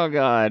 Oh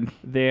God!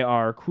 They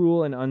are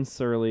cruel and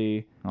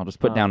unsurly. I'll just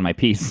put down my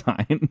peace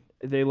sign.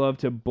 They love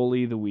to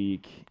bully the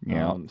weak.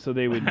 Yeah. So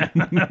they would.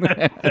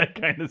 That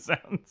kind of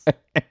sounds.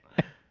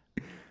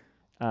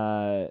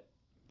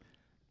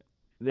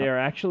 They are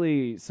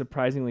actually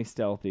surprisingly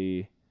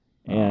stealthy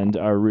and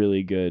are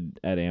really good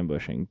at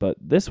ambushing. But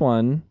this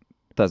one,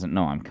 Doesn't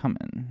know I'm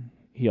coming.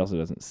 he also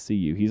doesn't see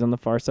you. He's on the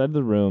far side of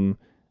the room,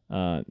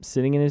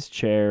 sitting in his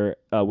chair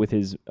with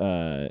his.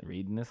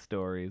 Reading his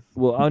stories.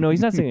 Well, oh no, he's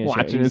not sitting in his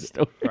chair. Watching He's- his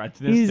story.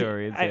 Watching his He's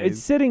stories. it's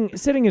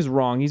sitting is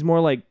wrong. He's more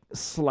like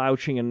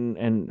slouching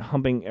and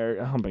humping.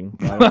 Humping.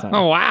 all the time.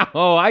 Oh wow!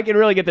 Oh, I can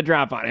really get the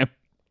drop on him.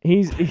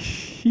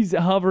 He's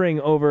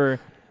hovering over.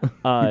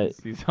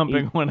 He's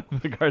humping one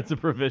of the cards of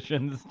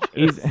provisions.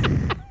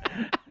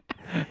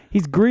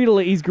 He's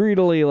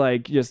greedily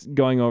like just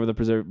going over the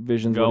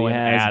provisions what Going he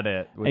has, at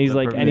it. and he's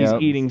like, and he's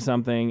Yep. eating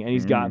something, and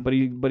he's got, but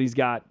he's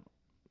got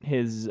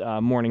his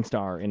morning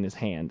star in his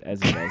hand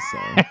as he does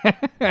so.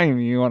 I mean,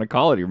 you want to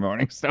call it your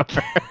morning star?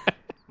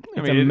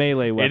 It's a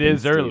melee weapon. It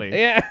is Steve. early.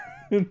 yeah.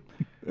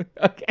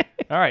 Okay.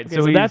 All right. Okay,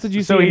 so that's what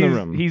you see in the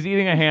room. He's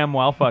eating a ham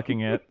while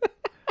fucking it.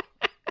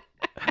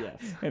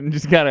 Yes. And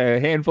just got a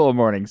handful of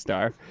morning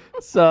star.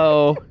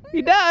 So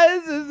he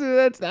does.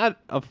 That's not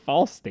a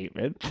false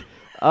statement.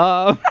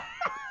 Yeah,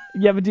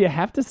 but do you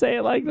have to say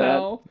it like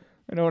No,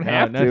 I don't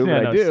have to,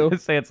 but I do.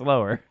 Say it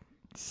slower.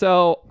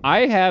 So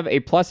I have a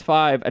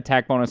 +5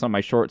 attack bonus on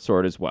my short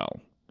sword as well.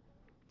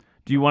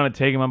 Do you want to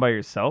take him on by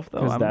yourself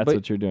though? Because that's but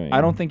what you're doing. I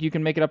don't think you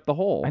can make it up the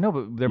hole. I know,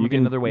 but there You might be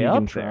can- another way you up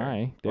can there.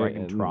 try. Or I There-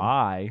 can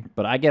try.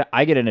 But I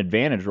get an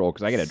advantage roll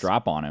because I get a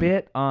drop on him.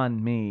 Spit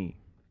on me.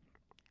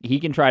 He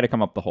can try to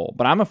come up the hole,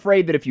 but I'm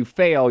afraid that if you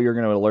fail, you're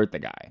going to alert the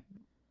guy.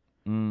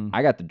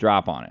 I got the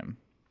drop on him.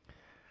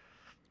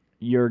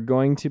 You're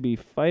going to be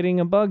fighting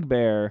a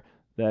bugbear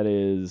that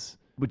is,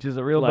 Which is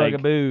a real Like-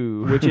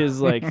 bugaboo. which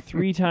is like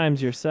 3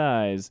 times your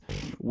size,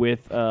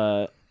 with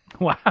wow,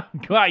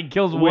 God, he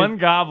kills one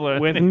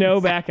goblin with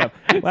no backup.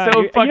 Wow, so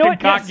you know fucking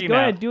what? Yes, cocky go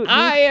now. ahead, do it.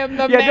 I am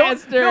the Yeah,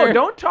 master.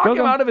 don't talk Go, him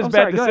go. out of his I'm bad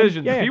sorry, go ahead.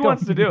 decisions. Yeah, if he go.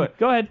 wants to do it,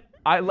 Go ahead.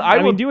 I I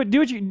will mean, do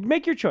what you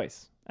make your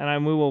choice,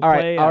 and we will All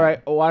play. right, all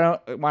right. Why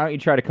don't you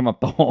try to come up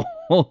the hole?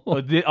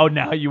 Oh,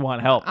 now you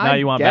want help. Now I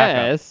you want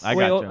guess. backup. I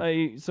Wait, got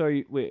you.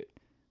 sorry. Wait.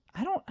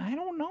 I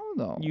don't know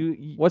though.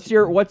 You What's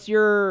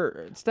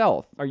your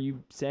stealth? Are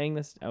you saying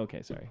this?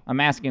 Okay, sorry. I'm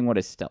asking what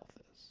his stealth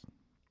is.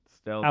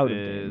 Stealth Out of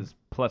is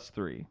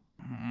 +3.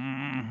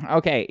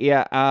 Okay,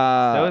 yeah.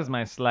 That was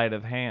my sleight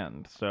of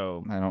hand.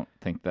 So I don't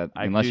think that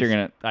I unless could you're do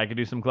gonna I could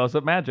do some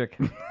close-up magic.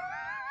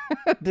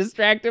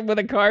 distract him with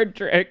a card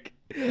trick.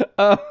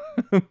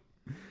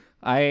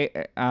 I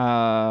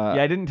Yeah,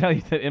 I didn't tell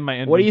you that in my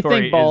inventory. What do you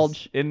think,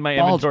 Bulge? In my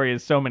Bulge. inventory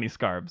is so many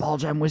scarves.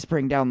 Bulge, I'm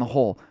whispering down the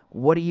hole.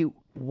 What do you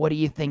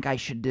think I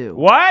should do?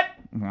 What?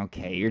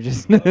 Okay, you're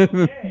just No,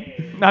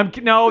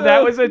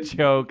 that was a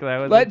joke. That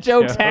was let a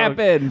jokes joke.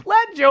 happen.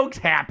 Let jokes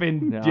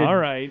happen. All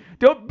right.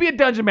 Don't be a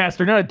dungeon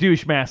master, not a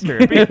douche master.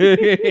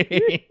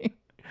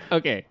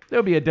 Okay.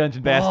 Don't be a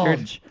dungeon bastard.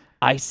 Bulge,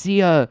 I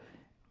see a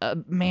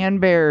man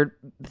bear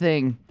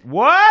thing.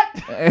 What?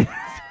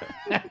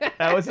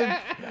 That was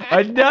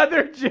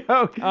another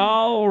joke.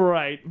 All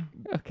right.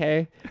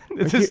 Okay.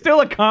 This is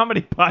still a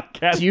comedy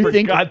podcast. Do you for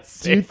think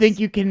God's do you sakes. think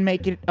you can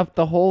make it up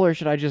the hole, or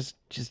should I just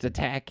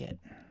attack it?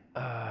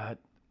 I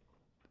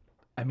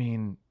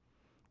mean,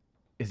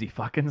 is he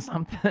fucking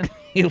something?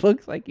 He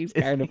looks like he's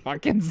kind of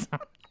fucking something.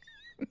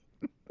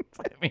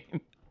 I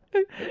mean,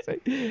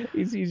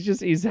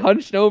 he's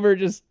hunched over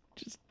just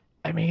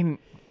I mean,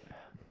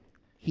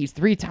 he's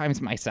 3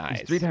 times my size.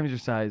 he's 3 times your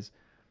size.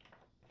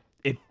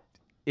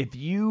 If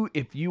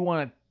you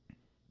want to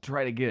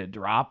try to get a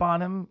drop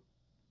on him,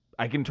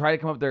 I can try to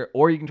come up there,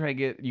 or you can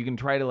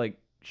try to like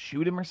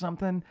shoot him or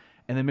something,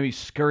 and then maybe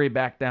scurry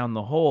back down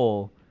the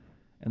hole,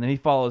 and then he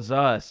follows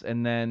us,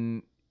 and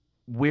then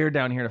we're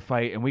down here to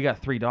fight, and we got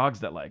 3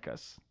 dogs that like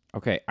us.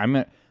 Okay, I'm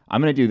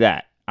gonna do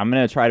that. I'm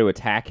gonna try to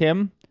attack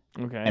him.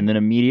 Okay. And then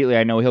immediately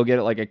I know he'll get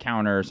it like a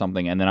counter or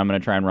something, and then I'm gonna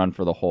try and run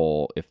for the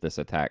hole if this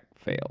attack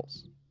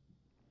fails.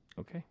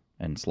 Okay.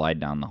 And slide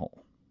down the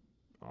hole.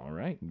 All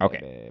right.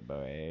 Okay.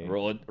 Boy.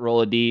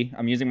 Roll a D.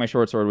 I'm using my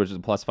short sword, which is a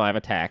 +5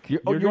 attack. You're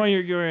attacking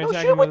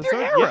shoot him with your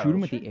sword? arrow. Yeah. Shoot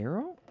him with the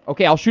arrow?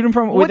 Okay, I'll shoot him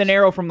with an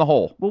arrow from the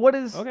hole. Well, what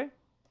is... Okay.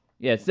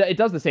 Yeah, it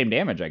does the same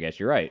damage, I guess.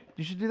 You're right.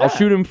 You should do that. I'll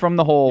shoot him from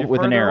the hole You're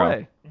with an further arrow.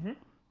 away.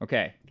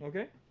 Okay.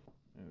 Okay.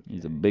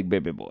 He's a big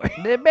baby boy.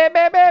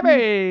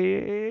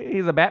 Baby.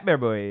 He's a bat bear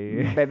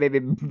boy.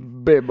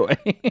 baby boy.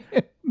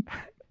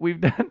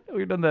 We've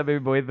done that baby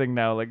boy thing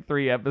now, like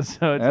 3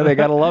 episodes. Yeah, they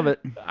gotta love it.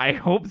 I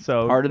hope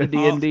so. Part of the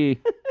D&D.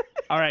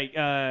 All right.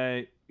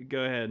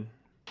 Go ahead.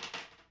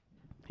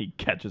 He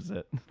catches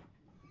it.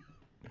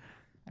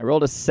 I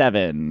rolled a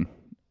 7,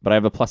 but I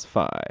have a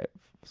 +5,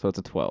 so it's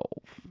a 12.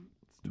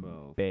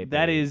 12. Baby.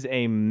 That is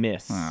a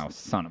miss. Oh,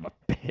 son of a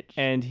bitch.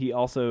 And he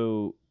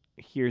also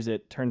hears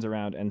it, turns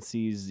around, and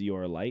sees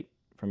your light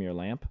from your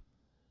lamp.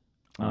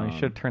 Oh, you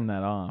should turn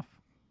that off.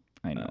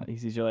 I know. He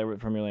sees your light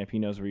from your lamp. He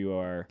knows where you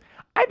are.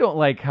 I don't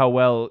like how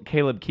well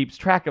Caleb keeps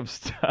track of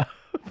stuff.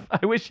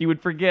 I wish he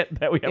would forget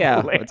that we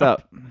have a lamp. What's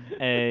up?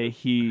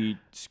 He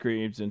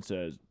screams and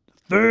says,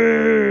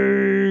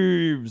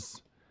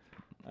 "Thieves!"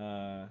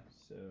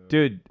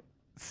 Dude,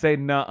 say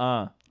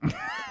nuh-uh.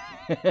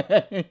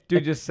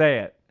 Dude, just say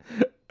it.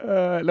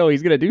 No,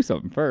 he's gonna do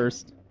something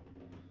first.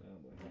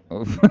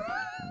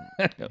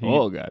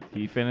 Oh god!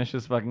 He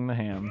finishes fucking the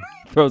ham.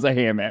 Throws a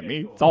ham at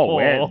me. It's all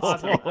wet.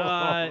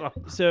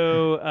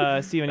 So,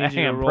 Steve, I need you to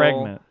ham roll.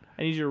 pregnant.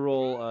 I need you to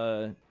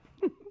roll.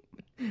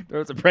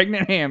 Throws a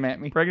pregnant ham at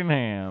me. Pregnant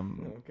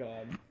ham. Oh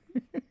God!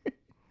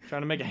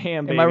 Trying to make a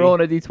ham, baby. Am I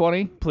rolling a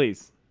d20?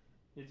 Please.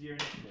 It's your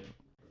initiative.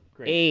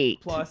 Great.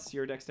 8. Plus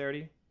your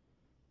dexterity.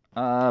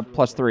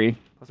 +3.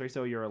 +3,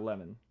 so you're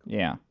 11.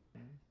 Yeah.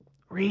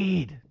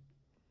 Reed,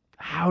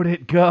 how'd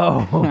it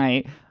go?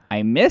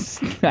 I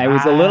missed. I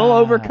was a little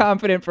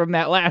overconfident from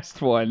that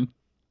last one.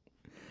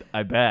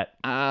 I bet.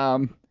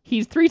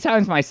 He's 3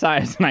 times my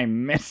size, and I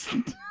missed.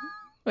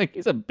 Like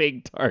he's a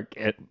big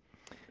target.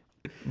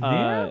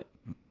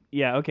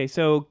 Yeah. Okay.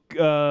 So,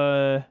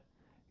 go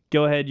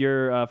ahead.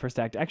 Your first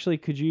act. Actually,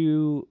 could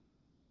you?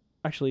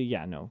 Actually,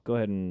 yeah. No. Go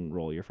ahead and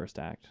roll your first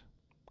act.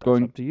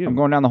 That's up to you. I'm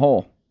going down the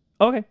hole.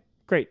 Okay.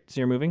 Great.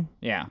 So you're moving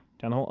Yeah.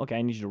 down the hole. Okay.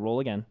 I need you to roll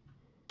again.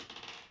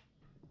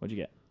 What'd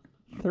you get?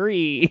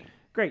 3.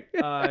 Great.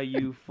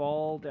 You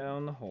fall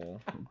down the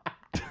hole.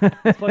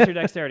 Plus your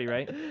dexterity,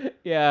 right?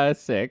 Yeah,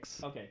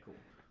 6. Okay. Cool.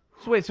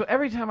 So wait, so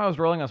every time I was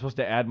rolling, I was supposed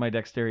to add my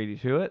dexterity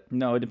to it?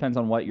 No, it depends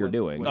on what you're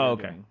doing. What you're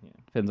okay. doing, yeah.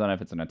 Depends on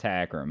if it's an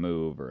attack or a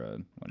move or a.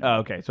 Whatever. Oh,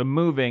 okay. So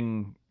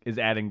moving is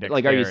adding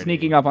dexterity. Like, are you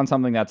sneaking up on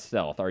something that's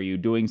stealth? Are you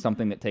doing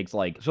something that takes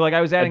like? So like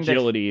I was adding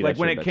agility? like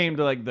when it came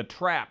to like the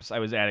traps, I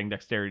was adding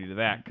dexterity to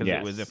that because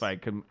it was Yes. if I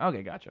could.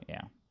 Okay, gotcha.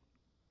 Yeah.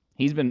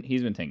 He's been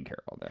taking care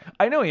of all that.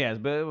 I know he has,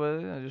 but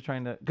I'm just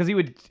trying to because he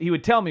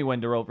would tell me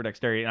when to roll for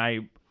dexterity,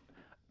 and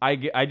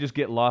I just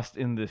get lost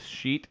in this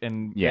sheet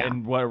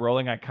and while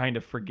rolling, I kind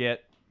of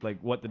forget like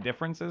what the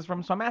difference is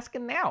from. So I'm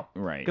asking now,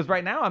 Right. Because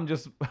right now I'm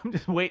just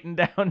waiting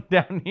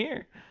down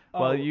here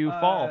while you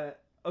fall.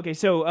 Okay,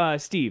 so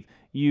Steve,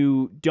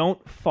 you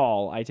don't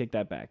fall. I take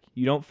that back.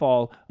 You don't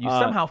fall. You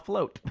somehow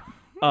float.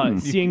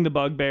 Seeing the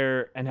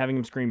bugbear and having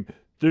him scream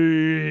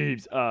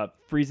 "thieves"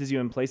 freezes you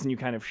in place, and you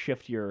kind of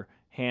shift your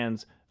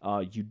hands.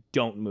 You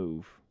don't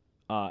move,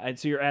 and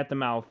so you're at the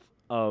mouth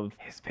of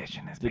His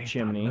vision is the based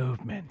chimney. on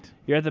movement.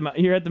 You're at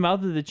the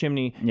mouth of the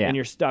chimney, Yeah. and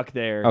you're stuck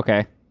there.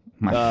 Okay.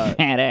 My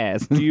fat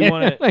ass. Do you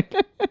want to?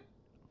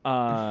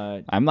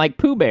 I'm like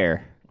Pooh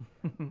Bear.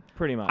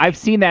 Pretty much. I've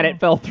seen that. It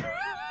fell through.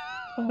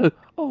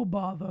 Oh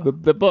bother!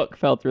 The book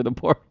fell through the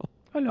portal.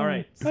 Hello. All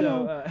right.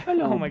 So,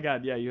 oh my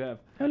God, yeah, you have.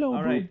 Hello.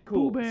 All right,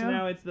 cool. Boo Bear. So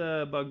now it's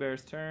the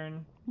bugbear's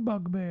turn.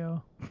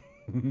 Bugbear.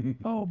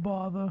 Oh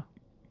bother!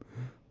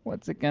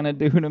 What's it gonna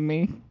do to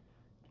me?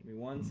 Give me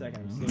 1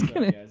 second. I'm just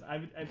gonna, guys.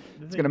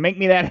 It's gonna make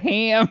me that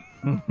ham.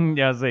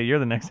 Yeah, I'll say you're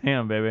the next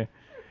ham, baby.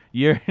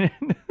 You're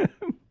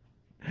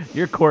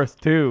course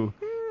 2.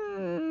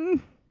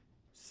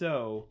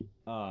 So,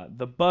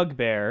 the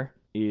bugbear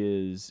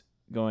is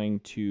going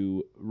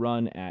to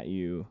run at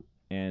you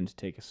and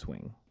take a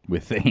swing.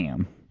 With the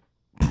ham.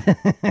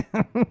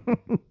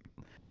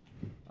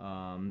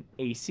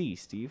 AC,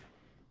 Steve.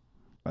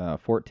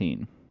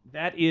 14.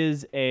 That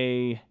is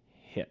a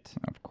hit.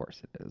 Of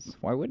course it is.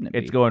 Why wouldn't it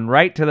It's be? going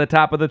right to the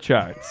top of the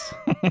charts.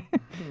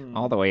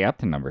 All the way up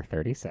to number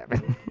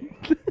 37.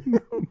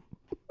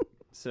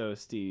 So,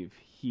 Steve,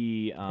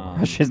 he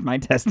Crushes my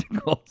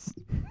testicles.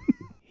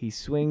 he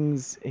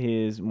swings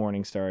his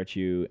morning star at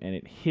you, and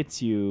it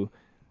hits you,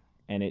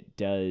 and it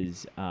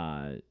does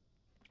 9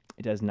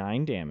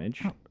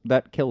 damage.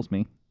 That kills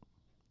me.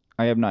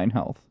 I have 9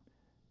 health.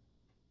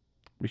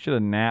 We should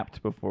have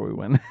napped before we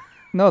went.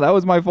 No, that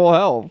was my full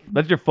health.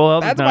 That's your full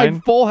health. That's 9? my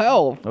full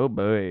health. Oh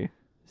boy.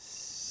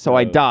 So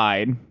I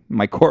died.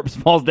 My corpse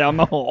falls down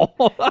the hole.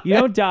 You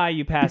don't die,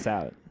 you pass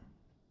out.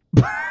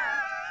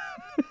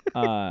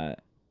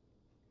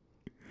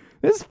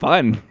 This is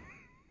fun.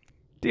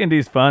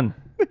 D&D's fun.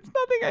 There's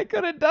nothing I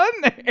could have done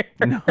there.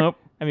 Nope.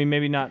 I mean,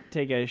 maybe not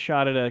take a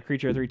shot at a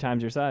creature 3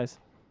 times your size.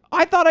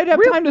 I thought I'd have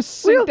time to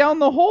sink down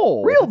the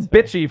hole. Real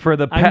bitchy for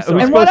the I'm sorry.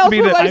 who's And what supposed to else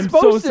be was the I I'm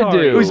supposed so to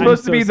sorry. do? who's I'm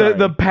supposed to so be sorry.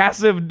 the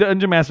passive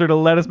dungeon master to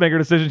let us make our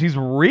decisions. He's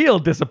real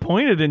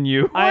disappointed in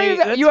you.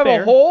 That's You have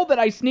fair. a hole that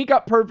I sneak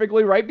up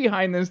perfectly right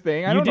behind this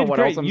thing. I don't know what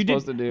great. else I'm you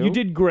supposed did, to do. You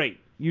did great.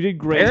 You did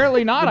great.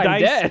 Apparently not. The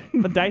I'm dice, dead.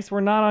 The dice were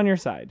not on your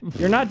side.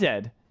 You're not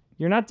dead.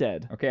 You're not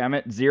dead. Okay, I'm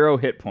at 0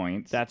 hit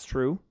points. That's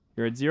true.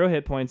 You're at 0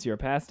 hit points. You're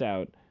passed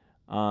out.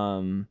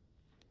 And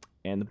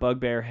the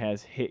bugbear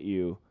has hit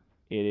you.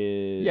 It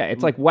is. Yeah,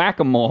 it's like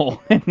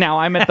whack-a-mole, and now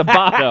I'm at the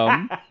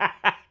bottom.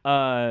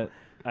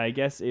 I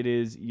guess it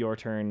is your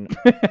turn,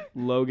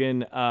 Logan.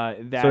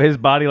 That So his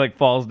body like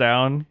falls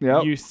down.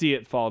 Yep. you see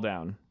it fall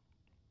down,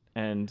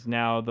 and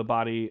now the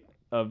body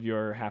of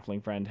your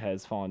halfling friend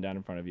has fallen down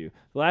in front of you.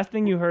 The last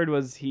thing you heard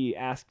was he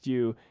asked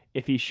you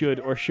if he should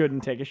or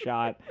shouldn't take a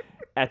shot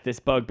at this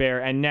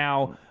bugbear, and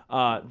now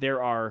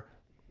there are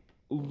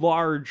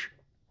large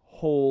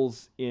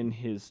holes in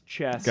his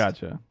chest.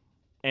 Gotcha.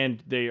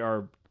 And they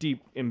are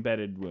deep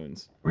embedded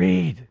wounds.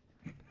 Reed,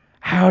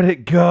 how'd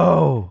it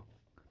go?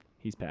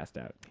 He's passed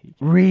out.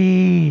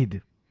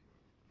 Reed.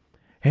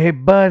 Hey,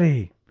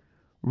 buddy.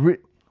 All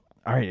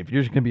right, if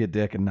you're just gonna be a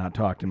dick and not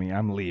talk to me,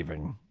 I'm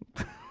leaving.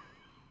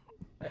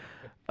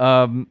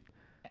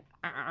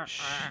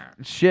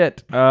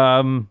 Shit.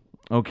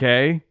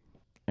 Okay.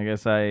 I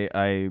guess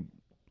I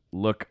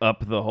look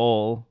up the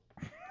hole.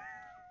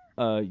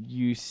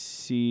 You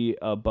see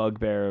a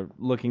bugbear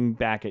looking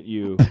back at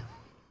you.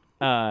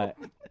 And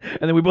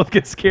then we both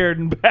get scared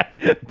and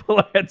pull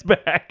our heads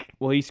back.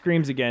 Well, he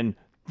screams again,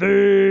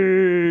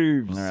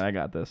 "Thieves!" All right, I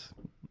got this.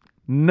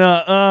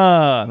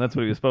 Nuh-uh. That's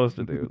what he was supposed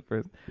to do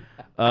first.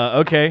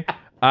 Okay.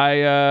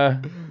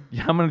 I'm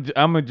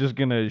just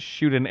gonna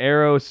shoot an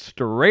arrow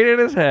straight at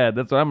his head.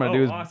 That's what I'm gonna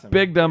do. His awesome.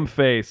 big dumb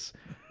face.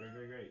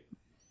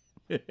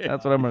 Great.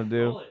 That's what I'm gonna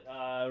do. Roll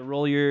it.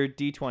 Roll your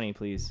d20,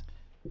 please.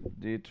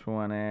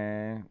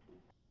 D20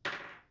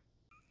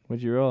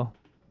 What'd you roll?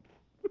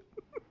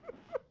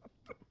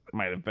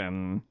 might have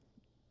been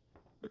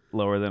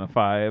lower than a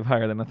 5,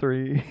 higher than a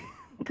 3.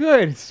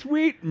 Good,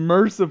 sweet,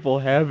 merciful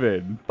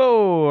heaven.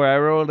 4. I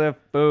rolled a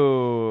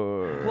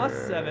 4.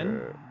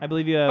 +7. I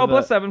believe you have. Oh,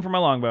 +7 for my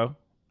longbow.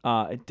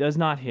 It does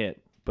not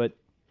hit, but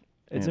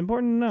it's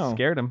important to know.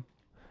 Scared him.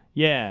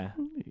 Yeah.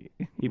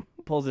 He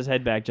pulls his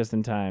head back just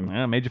in time.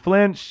 Yeah, made you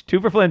flinch.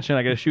 2 for flinching.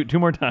 I gotta shoot 2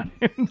 more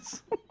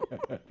times.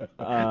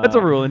 That's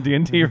a rule in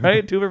D&D,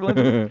 right? 2 for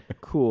flinching.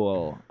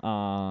 Cool.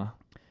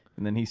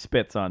 And then he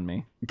spits on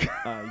me.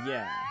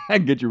 Yeah. I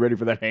can get you ready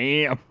for that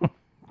ham.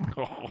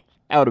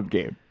 Out of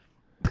game.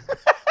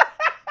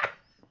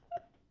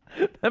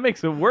 That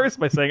makes it worse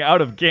by saying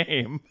out of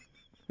game.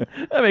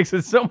 That makes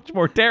it so much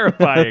more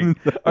terrifying.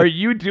 Are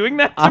you doing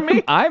that to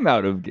me? I'm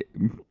out of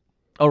game.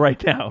 Oh,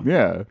 right now.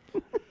 Yeah.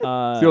 It's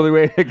the only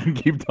way I can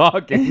keep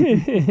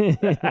talking.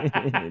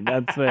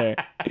 That's fair.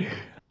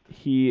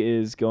 He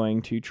is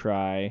going to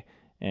try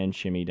and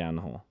shimmy down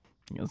the hole.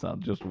 I guess I'll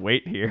just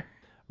wait here.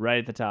 Right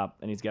at the top,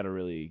 and he's got a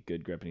really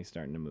good grip, and he's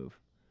starting to move.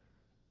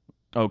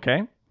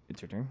 Okay.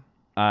 It's your turn.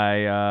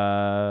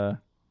 I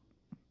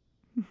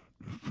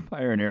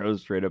Fire an arrow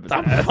straight up his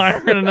I'm ass.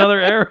 firing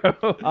another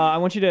arrow. I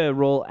want you to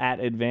roll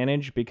at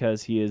advantage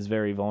because he is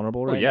very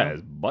vulnerable right yeah, now.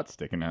 his butt's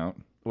sticking out.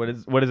 What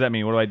does that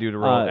mean? What do I do to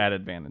roll at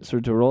advantage?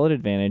 So to roll at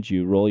advantage,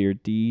 you roll your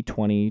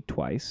d20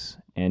 twice,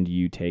 and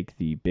you take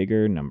the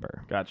bigger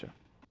number. Gotcha.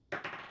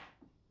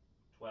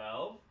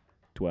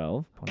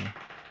 12. 20.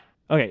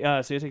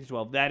 Okay, so you take the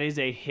 12. That is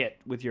a hit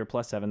with your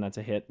 +7. That's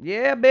a hit.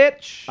 Yeah,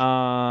 bitch.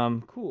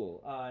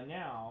 Cool.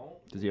 Now,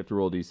 Does he have to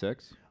roll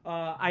d6?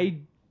 I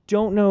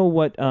don't know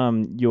what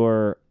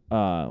your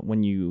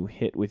when you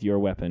hit with your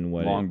weapon,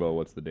 what Longbow,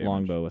 what's the damage?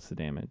 longbow, what's the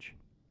damage?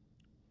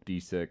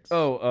 D6.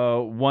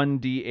 Oh,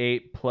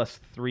 1d8 plus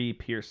 3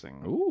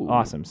 piercing. Ooh.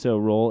 Awesome. So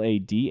roll a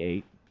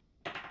d8.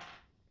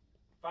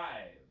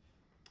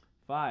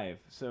 5.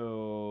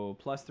 So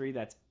 +3,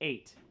 that's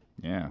 8.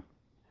 Yeah.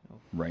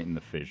 Right in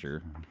the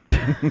fissure.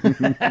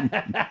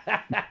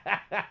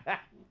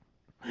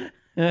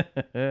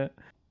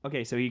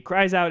 Okay, so he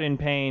cries out in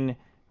pain,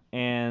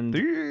 and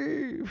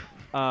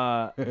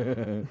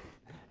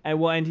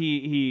and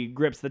he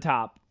grips the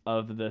top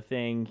of the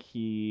thing.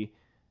 He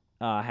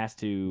has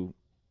to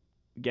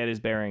get his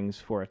bearings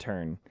for a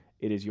turn.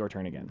 It is your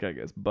turn again. Okay, I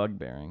guess bug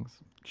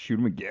bearings. Shoot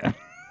him again.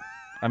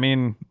 I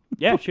mean,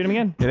 Yeah, shoot him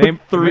again. it ain't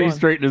Three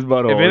straight in his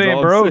butthole. If it is ain't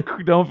all I'm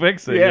broke, don't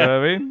fix it. Yeah. You know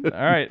what I mean?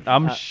 All right,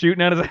 I'm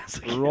shooting at his ass.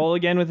 Again. Roll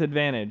again with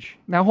advantage.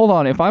 Now hold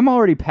on. If I'm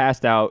already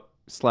passed out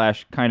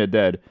 / kind of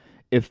dead,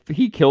 if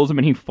he kills him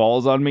and he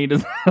falls on me,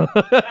 does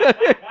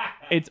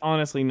It's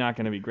honestly not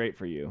going to be great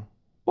for you.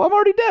 well, I'm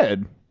already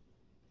dead.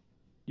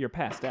 You're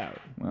passed out.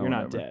 Well, You're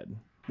not whatever. dead.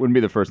 Wouldn't be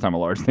the first time a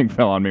large thing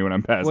fell on me when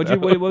I'm passed What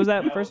out. was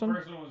that first one?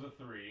 First one was a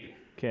 3,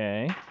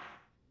 Okay.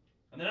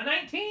 and then a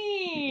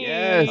 19.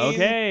 Yes.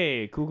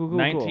 Okay. Cool.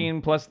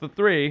 19 plus the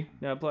 3.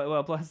 No,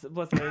 plus.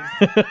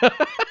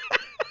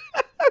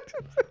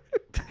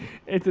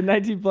 It's a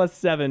 19 plus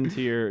 7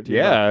 to your.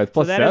 Yeah, it's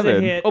plus so that is 7.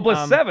 a hit. Oh,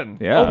 plus 7.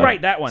 yeah. Oh,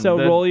 right, that one. So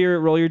roll your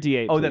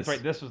D8. Oh, please. that's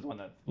right. This was the one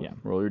that. Yeah.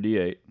 Roll your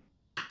D8.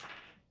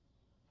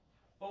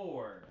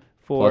 4.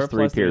 4 plus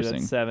 3 3, piercing.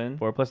 That's 7.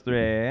 4 plus 3.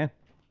 I'm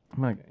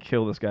gonna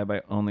kill this guy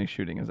by only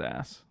shooting his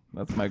ass.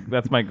 That's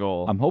my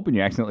goal. I'm hoping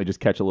you accidentally just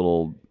catch a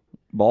little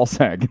ball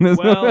sack in this.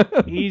 Well,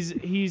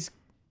 he's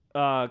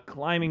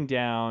climbing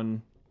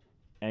down,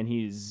 and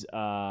he's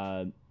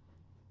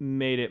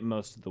made it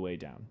most of the way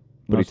down.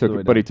 but Most of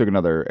the way he took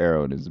another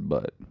arrow in his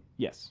butt.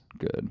 Yes,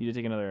 Good. he did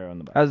take another arrow in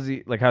the back. How's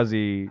he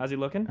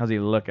looking? How's he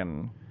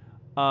looking?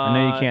 I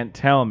know you can't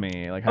tell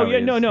me like how yeah,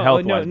 he is no,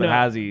 health-wise, no. but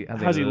how's he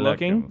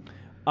looking?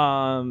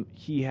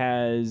 He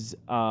has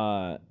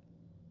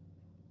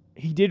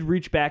he did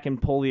reach back and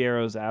pull the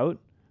arrows out,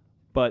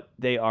 but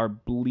they are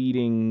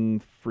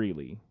bleeding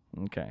freely.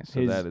 Okay,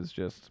 so that is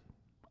just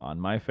on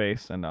my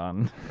face and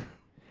on.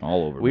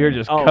 All over. We are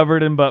just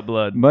covered in butt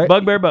blood.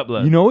 Bugbear butt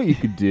blood. You know what you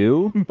could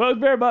do?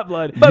 Bugbear butt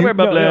blood. Bugbear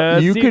butt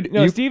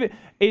blood. Steve.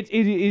 It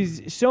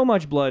is so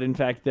much blood, in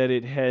fact, that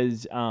it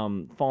has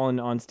fallen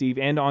on Steve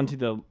and onto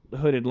the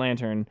hooded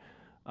lantern,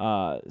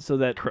 so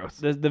that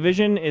the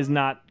vision is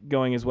not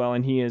going as well,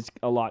 and he is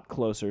a lot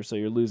closer. So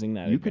you're losing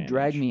that. You could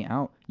drag me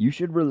out. You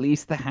should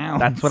release the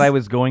hounds. That's what I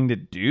was going to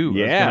do.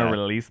 Yeah. I was going to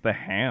release the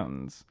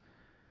hounds.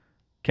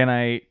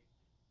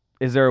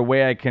 Is there a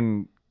way I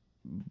can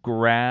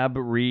grab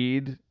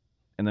Reed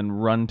and then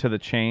run to the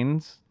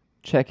chains?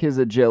 Check his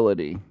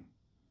agility.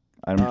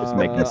 I'm just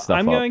making this stuff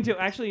I'm up. going to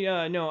actually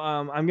no.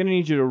 I'm going to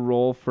need you to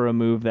roll for a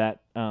move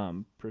that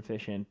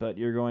proficient, but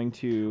you're going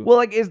to Well,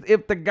 like,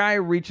 if the guy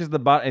reaches the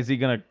bottom, is he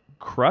going to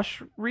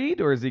crush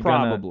Reed, or is he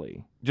probably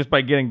gonna, just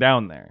by getting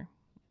down there?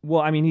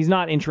 Well, I mean, he's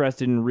not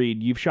interested in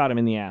Reed. You've shot him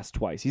in the ass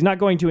twice. He's not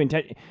going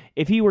to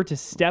if he were to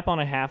step on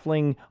a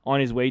halfling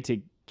on his way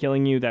to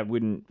killing you, that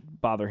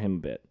wouldn't bother him a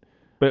bit.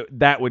 But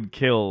that would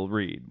kill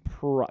Reed.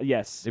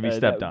 Yes, If he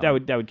stepped on that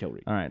him. would kill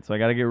Reed. All right, so I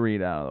got to get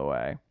Reed out of the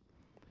way.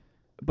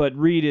 But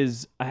Reed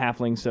is a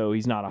halfling, so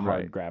he's not a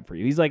hard grab for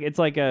you. He's like, it's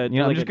like a.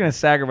 I'm just gonna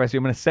sacrifice you.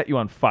 I'm gonna set you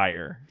on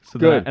fire. So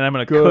Good. and I'm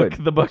gonna cook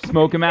the book.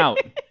 Smoke him out.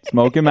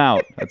 Smoke him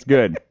out. That's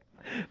good.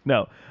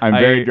 No, I'm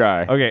very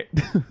dry. Okay.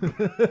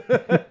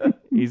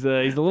 He's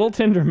a little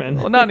Tinderman.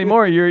 Well, not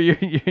anymore.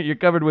 You're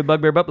covered with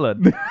bugbear butt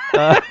blood.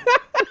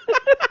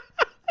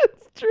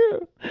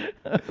 True.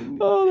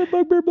 Oh, the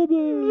bugbear butt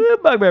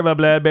blood. Bugbear butt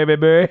blood, baby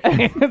boy.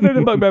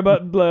 The bugbear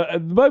butt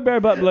blood.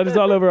 Bugbear butt blood is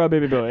all over our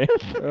baby boy.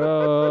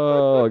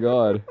 Oh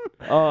God.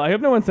 Oh, I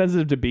hope no one's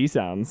sensitive to bee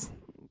sounds.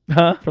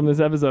 Huh? From this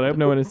episode, I hope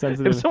no one is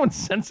sensitive. If someone's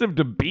sensitive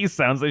to bee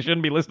sounds, they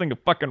shouldn't be listening to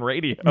fucking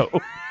radio.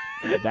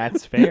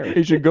 That's fair.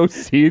 You should go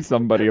see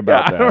somebody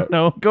about I that. don't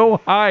know. Go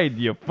hide,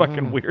 you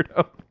fucking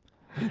weirdo.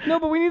 No,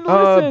 but we need the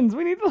listens.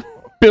 We need the.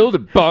 Build a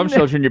bomb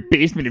shelter in your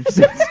basement.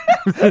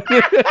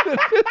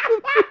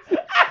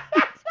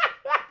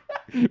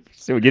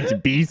 So we get to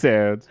bee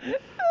sounds.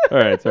 All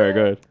right, sorry,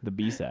 go ahead. The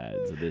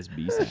B-sides of this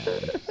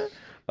B-side.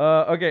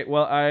 Okay,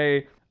 well,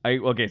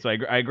 so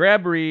I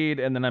grab Reed,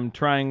 and then I'm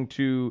trying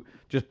to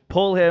just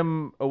pull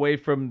him away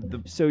from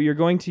the So you're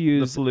going to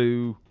use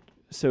blue.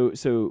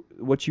 So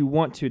what you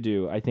want to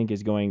do, I think,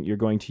 is you're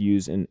going to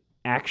use an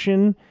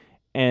action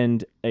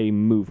and a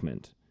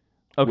movement,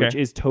 which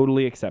is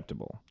totally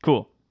acceptable.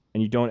 Cool.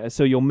 And you don't.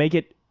 So you'll make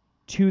it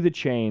to the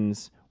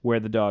chains where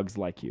the dogs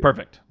like you.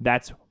 Perfect.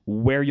 That's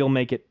where you'll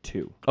make it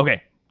to.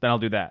 Okay, then I'll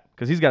do that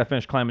because he's got to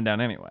finish climbing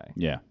down anyway.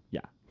 Yeah.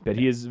 Yeah, but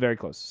he is very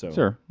close. So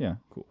Sure. Yeah.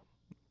 cool.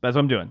 That's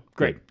what I'm doing.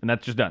 Great. And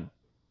that's just done.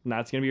 Now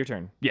it's gonna be your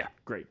turn. Yeah.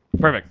 Great.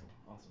 Perfect.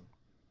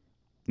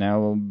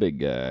 Now, big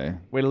guy.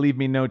 Way to leave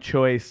me no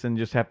choice and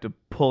just have to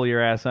pull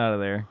your ass out of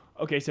there.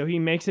 Okay, so he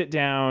makes it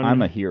down.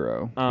 I'm a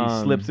hero.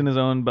 He slips in his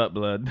own butt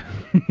blood.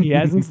 He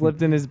hasn't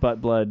slipped in his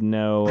butt blood.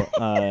 No.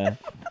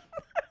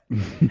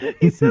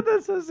 He said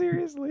that so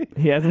seriously.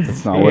 He hasn't.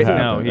 That's not what happened.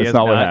 No, he That's has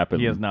not what not.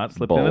 happened. He has not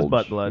slipped in his butt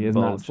Bulge. blood. He has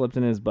not slipped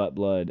in his butt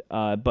blood.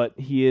 But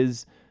he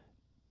is.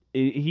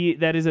 He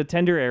that is a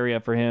tender area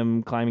for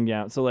him climbing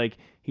down. So like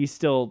he's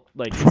still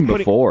like From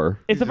before.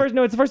 It's the first.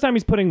 No, it's the first time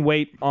he's putting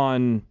weight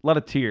on. A lot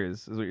of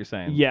tears is what you're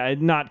saying. Yeah,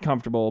 not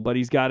comfortable, but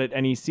he's got it,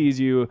 and he sees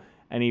you,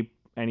 and he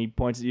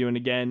points at you, and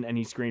again, and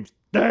he screams,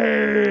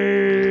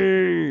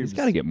 "Dave!" He's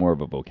got to get more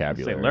of a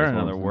vocabulary. Say, learn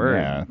another word.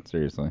 Yeah,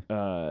 seriously.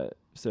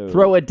 So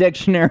Throw a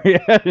dictionary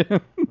at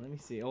him. Let me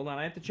see. Hold on,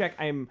 I have to check.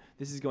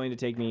 This is going to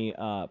take me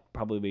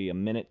probably a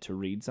minute to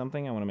read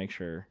something. I want to make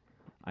sure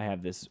I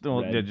have this.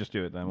 Well, read. yeah, just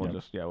do it then. We'll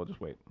just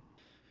wait.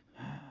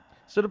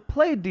 So to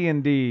play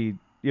D&D,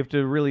 you have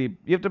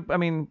to. I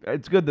mean,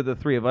 it's good that the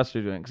three of us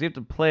are doing it because you have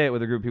to play it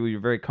with a group of people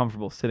you're very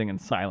comfortable sitting in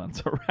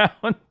silence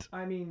around.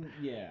 I mean,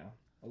 yeah,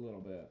 a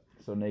little bit.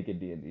 So naked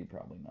D&D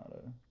probably not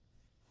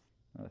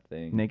a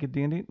thing. Naked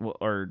D&D, well,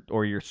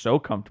 or you're so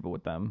comfortable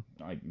with them.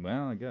 I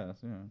guess,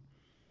 yeah.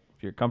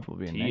 If you're comfortable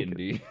being naked.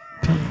 D&D.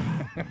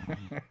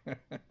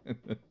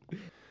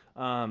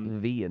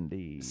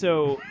 D&D.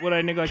 So what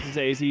I neglect to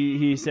say is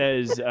he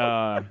says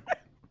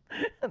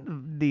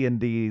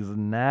D&D's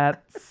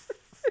nuts.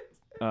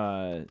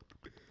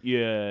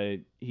 yeah,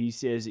 he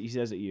says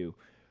at you,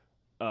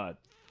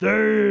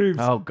 Thieves!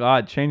 Oh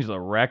God, change the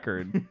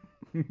record.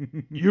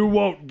 You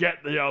won't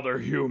get the other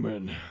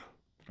human.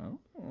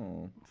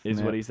 Oh.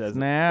 Is what he says.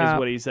 Snap. Is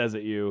what he says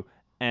at you,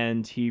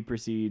 and he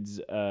proceeds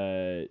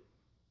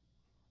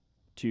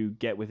to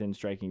get within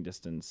striking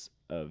distance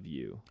of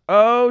you.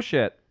 Oh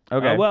shit.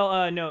 Okay.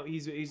 No,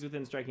 he's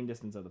within striking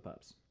distance of the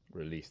pups.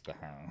 Release the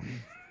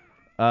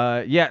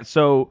hound. Yeah.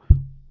 So,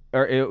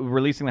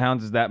 releasing the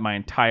hounds, is that my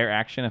entire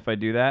action if I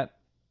do that?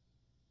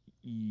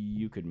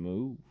 You could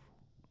move.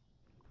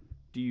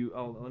 Do you?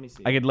 Oh, let me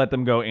see. I could let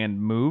them go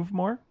and move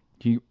more.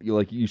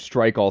 You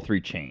strike all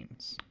 3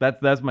 chains.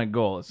 That's my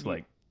goal. It's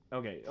like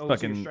Okay. Oh, so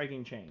fucking- you're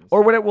striking chains.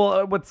 or what?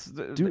 Well, what's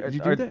Dude, you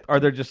do are, that? are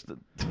there just?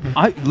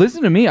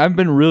 Listen to me. I've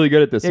been really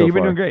good at this. Yeah, so you've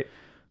been far. doing great.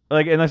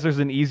 Like unless there's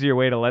an easier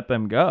way to let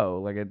them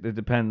go. Like it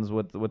depends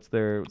what's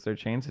their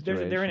chain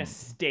situation. they're in a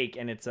stake,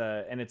 and it's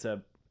a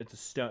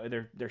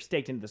stone. They're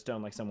staked into the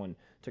stone like someone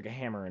took a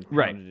hammer and pounded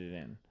Right. it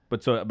in.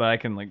 But I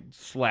can like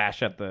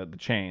slash at the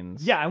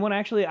chains. Yeah, I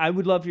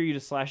would love for you to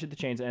slash at the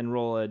chains and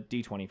roll a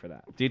d20 for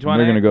that. D20.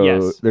 They're gonna go.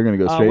 Yes. They're gonna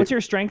go straight. What's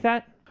your strength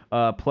at?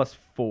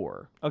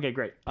 +4. Okay,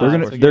 great.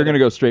 They're gonna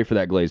go straight for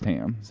that glazed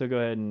ham. So go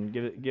ahead and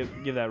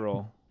give that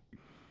roll.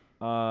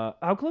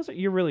 How close?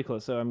 You're really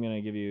close. So I'm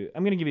gonna give you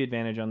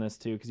advantage on this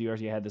too because you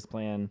already had this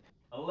plan.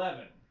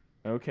 11.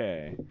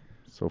 Okay.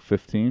 So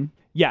 15.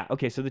 Yeah.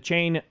 Okay. So the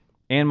chain.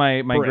 And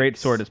my great Breaks.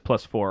 sword is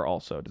 +4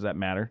 also. Does that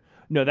matter?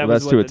 No, that Well,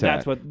 was that's to what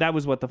attack. that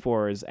was what the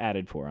 4 is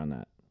added for on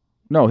that.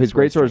 No, his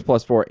great sword is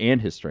 +4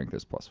 and his strength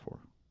is +4.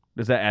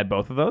 Does that add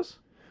both of those?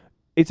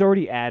 It's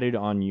already added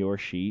on your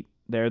sheet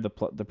there. The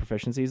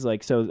proficiencies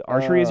like so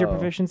archery is your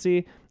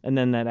proficiency, and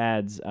then that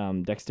adds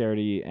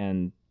dexterity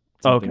and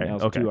something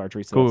else to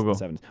archery. So that's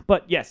the 7s.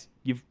 But yes,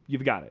 you've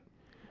got it.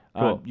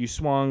 Cool. You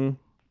swung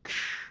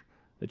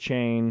the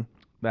chain.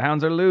 The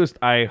hounds are loosed.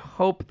 I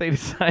hope they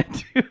decide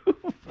to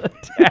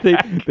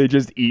attack. they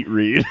just eat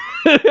Reed.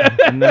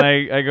 And then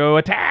I go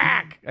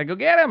attack. I go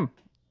get him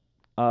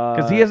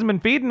because he hasn't been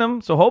feeding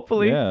them. So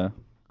hopefully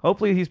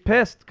he's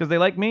pissed because they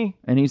like me.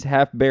 And he's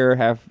half bear,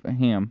 half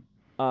ham.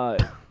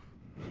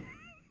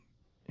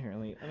 Here,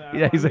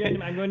 Yeah,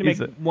 I'm going to make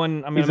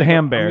one. He's a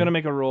ham bear. I'm going to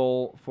make a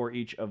roll for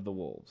each of the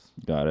wolves.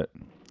 Got it.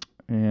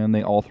 And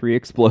they all 3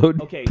 explode.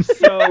 Okay,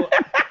 so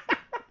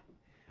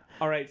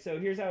all right, so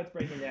here's how it's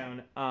breaking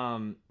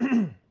down.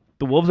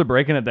 The wolves are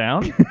breaking it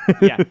down.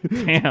 Yeah.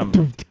 Damn.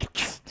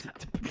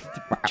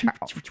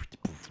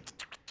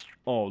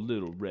 Oh,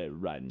 little Red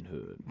Riding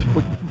Hood.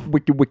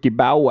 Wiki wiki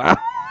bow wow.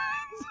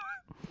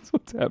 That's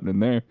what's happening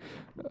there.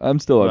 I'm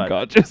still Right.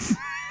 unconscious.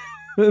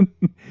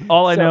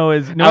 All I know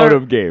is out matter,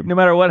 of game. No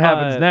matter what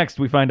happens next,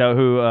 we find out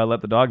who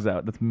let the dogs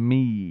out. That's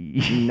me.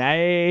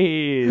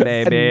 Nice.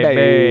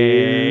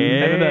 Baby.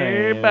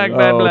 Back,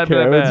 blah, blah,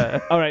 blah, blah.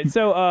 All right,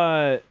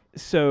 so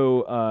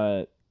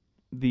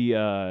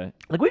the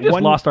Like we just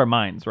one- lost our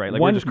minds, right?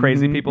 Like one- we're just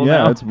crazy people yeah,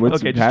 now. that's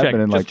what's okay, just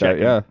happening checking, like just that,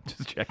 checking, yeah.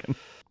 Just checking.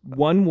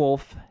 one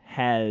wolf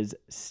has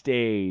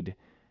stayed,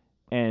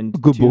 and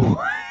Good two, boy.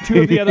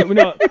 two of the other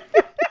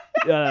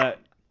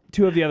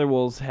two of the other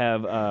wolves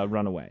have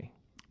run away.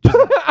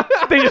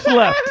 They just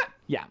left.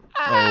 Yeah,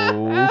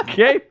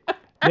 Okay.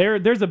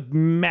 there's a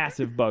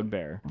massive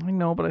bugbear. I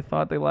know, but I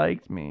thought they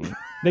liked me.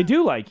 They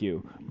do like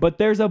you, but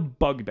there's a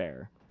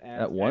bugbear.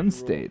 At one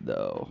state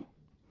though.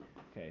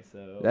 Okay,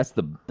 so That's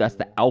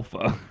the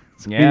alpha.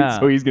 Yeah.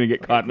 So he's gonna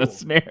get caught in a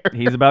snare.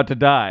 He's about to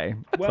die.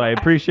 Well, so I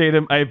appreciate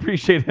him. I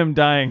appreciate him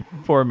dying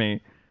for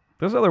me.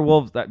 Those other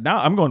wolves that now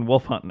I'm going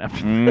wolf hunting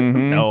after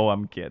them. No,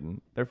 I'm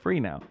kidding. They're free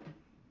now.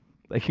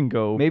 They can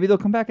go Maybe they'll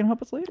come back and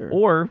help us later.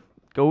 or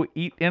go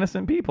eat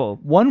innocent people.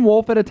 One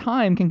wolf at a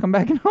time can come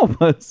back and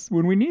help us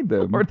when we need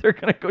them. Or they're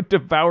gonna go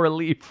devour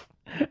Leaf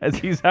as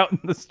he's out in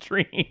the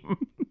stream.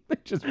 They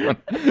just run.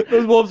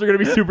 Those wolves are gonna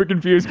be super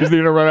confused because they're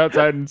gonna run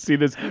outside and see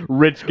this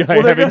rich guy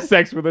Well, they're having gonna-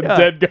 sex with a yeah.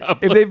 dead goblin.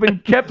 If they've been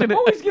kept in it,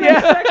 he's gonna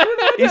have sex with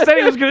he said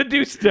he was gonna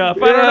do stuff.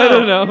 I I don't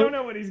don't know. I know. don't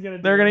know what he's gonna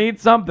do. They're gonna eat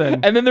something.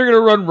 And then they're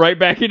gonna run right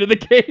back into the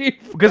cave.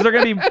 Because they're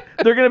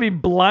gonna be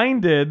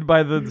blinded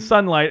by the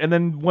sunlight, and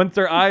then once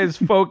their eyes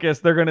focus,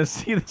 they're gonna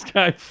see this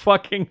guy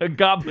fucking a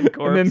goblin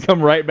corpse. And then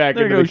come right back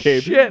They're into gonna the go,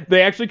 cave. "Shit."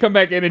 They actually come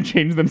back in and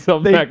change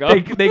themselves they, back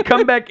up. they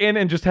come back in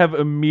and just have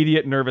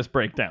immediate nervous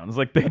breakdowns.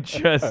 Like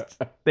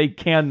they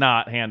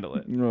cannot handle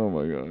it. Oh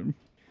my god.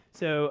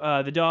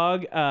 So the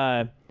dog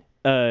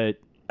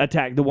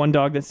attack the one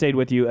dog that stayed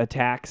with you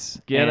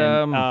attacks. Get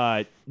and,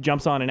 him.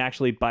 jumps on and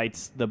actually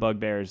bites the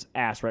bugbear's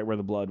ass right where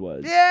the blood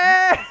was.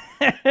 Yeah,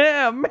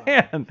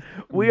 man,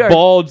 we are.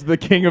 Bulge, the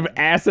king of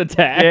ass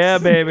attacks. Yeah,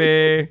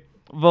 baby.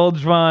 Bulge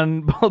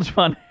von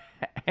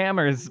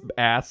Hammer's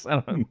ass. I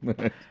don't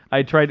know.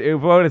 I tried.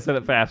 If I would have said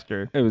it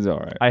faster. It was all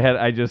right.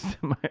 I just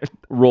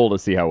Roll to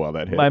see how well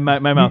that hit. my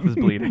mouth is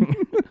bleeding.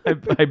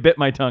 I bit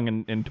my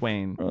tongue in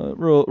twain.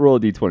 Roll a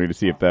d20 to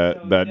see if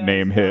that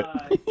name hit.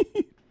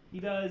 He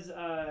does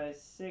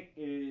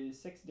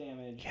six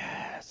damage.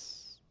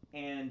 Yes.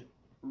 And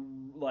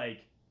like.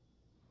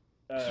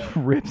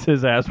 Rips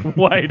his ass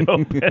wide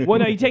open. Well,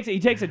 no, he takes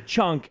a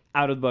chunk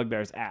out of the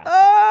bugbear's ass.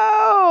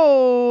 Oh,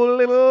 Oh,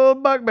 little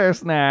bugbear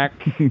snack.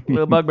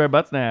 Little bugbear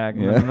butt snack.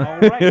 Yeah.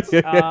 All right.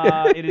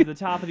 It is the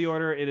top of the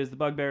order. It is the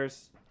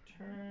bugbear's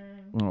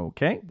turn.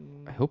 Okay.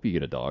 I hope you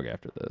get a dog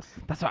after this.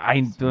 That's what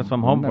I'm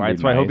hoping for. That'd be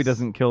That's why I hope he nice.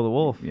 doesn't kill the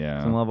wolf. Yeah.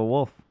 He's in love with a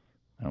wolf.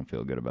 I don't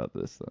feel good about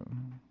this though.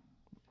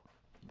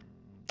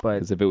 But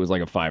Because if it was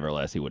like a 5 or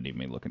less, he wouldn't even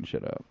be looking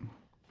shit up.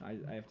 I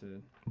have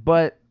to.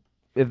 But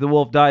if the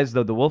wolf dies,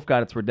 though, the wolf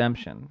got its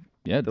redemption.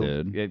 Yeah, it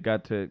did. It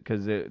got to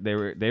because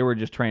they were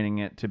just training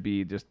it to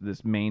be just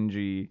this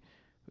mangy,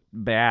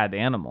 bad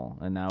animal,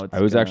 and now it's.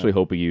 I was actually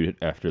hoping you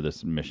after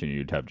this mission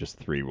you'd have just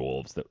 3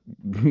 wolves that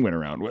went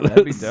around with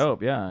That'd be us.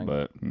 dope. Yeah,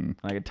 But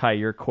I could tie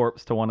your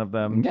corpse to one of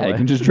them. yeah, you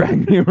can just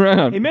drag me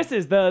around. He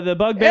misses. The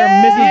bugbear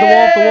misses the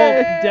wolf. The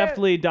wolf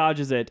deftly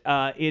dodges it.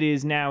 It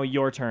is now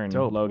your turn,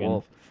 Dope, Logan.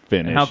 wolf.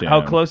 Finish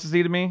How him. close is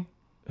he to me?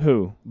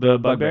 Who? The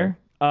bugbear?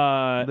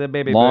 The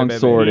baby. Long baby.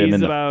 sword him He's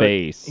in about- the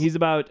face. He's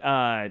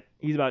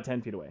about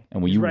 10 feet away.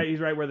 And will he's you- right? He's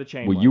right where the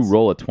chain. Will was. you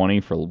roll a 20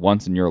 for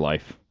once in your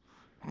life?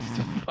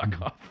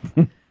 Fuck off.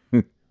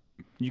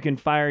 You can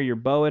fire your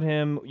bow at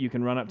him. You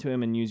can run up to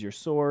him and use your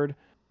sword.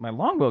 My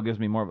longbow gives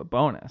me more of a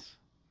bonus.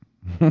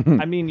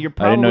 I mean, you're I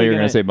probably didn't know you were gonna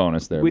going to say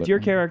bonus there. with but- your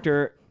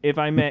character. If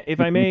I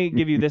may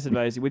give you this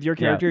advice, with your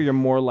character, you're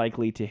more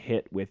likely to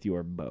hit with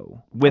your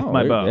bow. With Oh,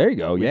 my there, bow. There you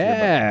go. With your bow.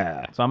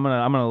 Yeah. So I'm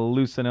gonna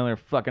loose another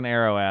fucking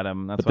arrow at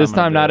him. That's But what this I'm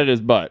gonna time, do. not at his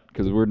butt,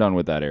 because we're done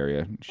with that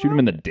area. Shoot him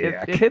in the dick.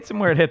 It hits him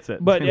where it hits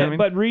it. But You know what I mean?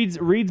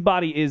 but Reed's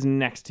body is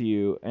next to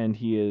you, and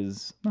he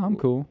is No, I'm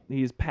cool.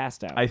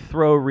 passed out. I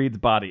throw Reed's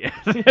body at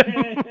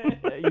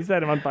him. You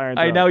set him on fire. And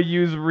I throw now him.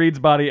 use Reed's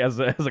body as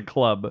a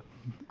club.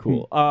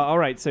 Cool. All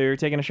right, so you're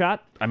taking a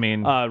shot. I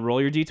mean, Roll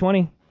your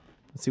d20.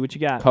 Let's see what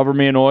you got. Cover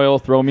me in oil,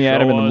 throw me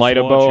at him, Show and us light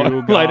a what bow,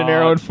 you light an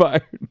arrow got. and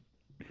fire.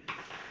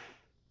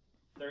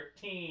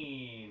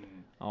 13.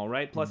 All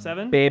right, plus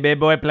 7. baby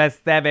boy plus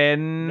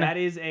 7. That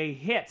is a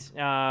hit.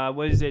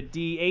 What is it?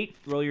 D8.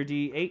 Roll your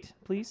D8,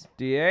 please.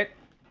 D8.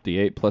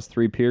 D8 plus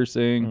 3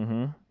 piercing.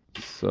 Mm-hmm.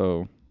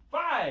 So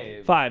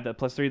 5. 5. That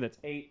plus 3. That's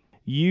 8.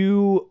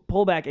 You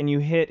pull back and you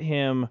hit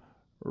him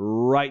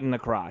right in the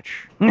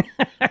crotch.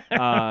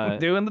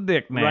 Doing the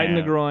dick now. Right in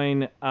the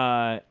groin.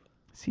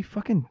 Is he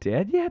fucking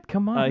dead yet?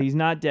 Come on. He's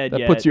not dead that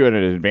yet. puts you at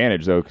an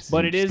advantage, though, because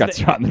But you it just is got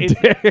shot in the it's,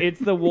 dick. it's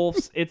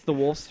the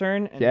wolf's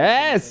turn. And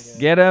Yes!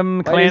 Get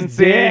him, Right in his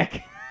Clancy.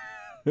 dick.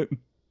 I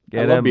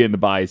Get love him. being the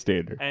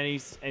bystander. And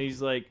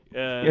he's like,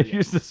 You're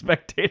just a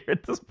spectator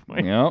at this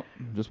point. Yep,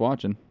 just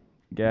watching.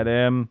 Get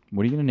him.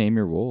 What are you going to name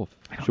your wolf?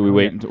 Should we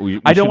wait until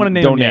we I don't want to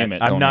name don't him name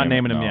yet. it. I'm Don't not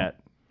name naming it. him No. yet.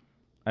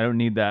 I don't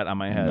need that on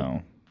my head.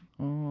 No.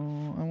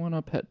 Oh, I want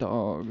a pet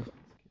dog.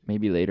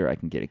 Maybe later I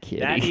can get a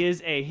kitty. that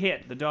is a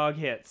hit. The dog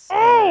hits.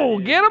 Oh,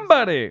 get him,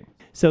 buddy.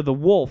 So the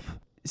wolf,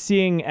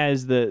 seeing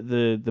as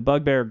the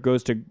bugbear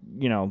goes to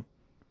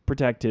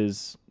protect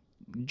his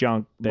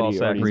junk that Ball he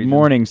sack already. region.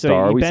 Morning So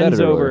Star. he We said bends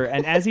it over, earlier.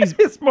 and as he's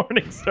It's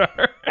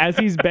Morningstar. as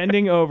he's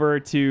bending over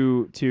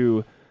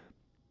to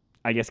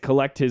I guess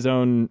collect his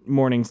own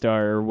morning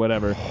star or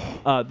whatever,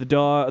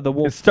 the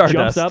wolf It's Stardust.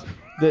 jumps up.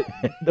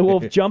 The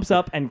wolf jumps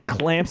up and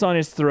clamps on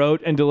his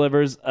throat and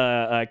delivers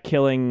a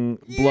killing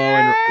blow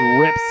and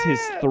rips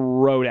his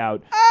throat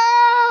out.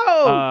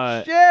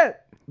 Oh, shit.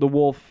 The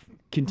wolf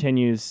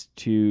continues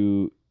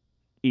to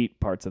eat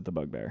parts of the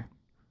bugbear.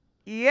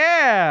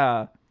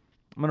 Yeah.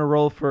 I'm going to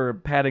roll for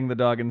patting the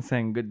dog and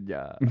saying good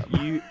job. Are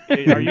you?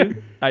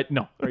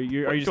 No. Are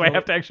you? Are you? Do I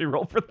have to actually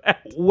roll for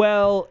that?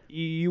 Well,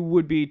 you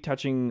would be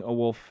touching a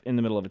wolf in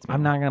the middle of its meal.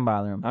 I'm not going to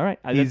bother him. All right.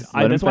 Let him that's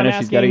why I'm finish.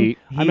 He's gotta asking. eat.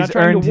 I'm not He's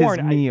trying earned to warn.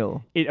 his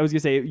meal. I was gonna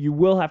say you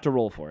will have to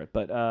roll for it,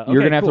 but You're okay,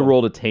 going to have to cool.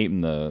 roll to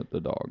tame the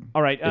dog.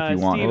 All right, if you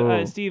want. Steve.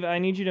 Oh. Steve, I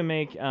need you to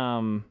make.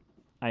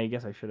 I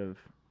guess I should have.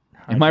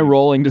 Am I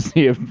rolling to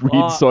see if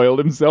Reed soiled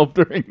himself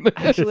during this?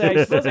 Actually,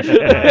 I suppose I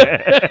should.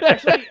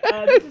 Actually,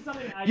 this is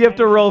something You have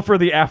to roll for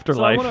the So I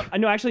afterlife. want to.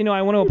 No, actually, no.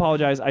 I want to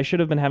apologize. I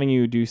should have been having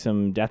you do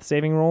some death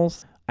saving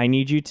rolls. I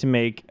need you to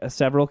make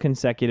several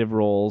consecutive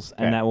rolls,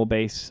 and that will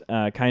base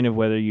kind of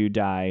whether you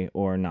die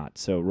or not.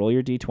 So roll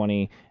your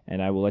d20,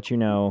 and I will let you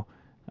know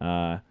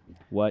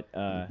what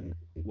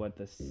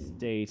the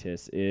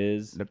status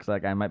is. Looks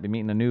like I might be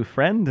meeting a new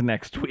friend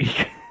next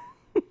week.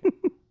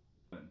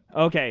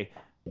 Okay,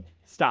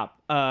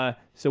 stop.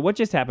 So what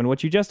just happened?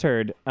 What you just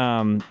heard?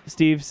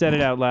 Steve said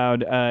it out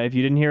loud. If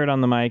you didn't hear it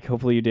on the mic,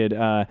 hopefully you did.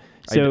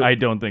 So I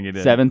don't think it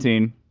is.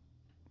 17,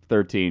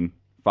 13,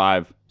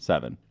 5,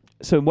 7.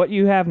 So what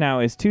you have now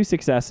is 2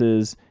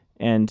 successes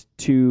and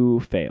 2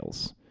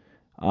 fails.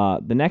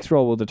 The next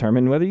roll will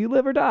determine whether you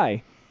live or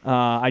die.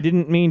 I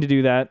didn't mean to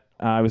do that.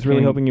 I was really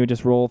Can- hoping you would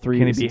just roll 3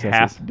 Can he be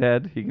successes. half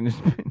dead? He can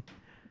just.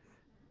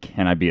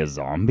 Can I be a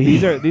zombie?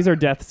 These are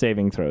death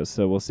saving throws,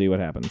 so we'll see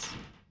what happens.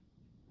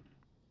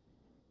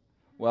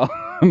 Well,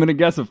 I'm going to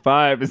guess a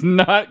 5 is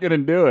not going to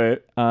do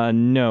it.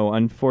 No,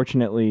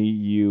 unfortunately,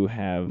 you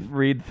have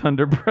Reed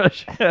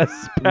Thunderbrush has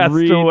passed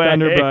Reed away.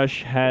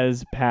 Thunderbrush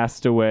has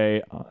passed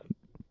away.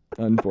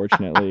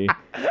 Unfortunately,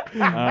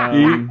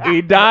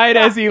 He died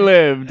as he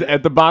lived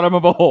at the bottom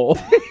of a hole.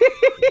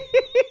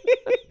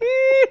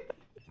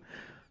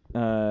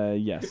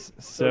 yes.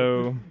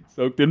 So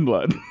Soaked in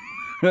blood.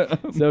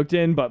 Soaked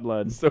in butt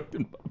blood. Soaked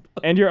in blood.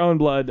 And your own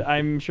blood.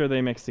 I'm sure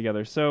they mix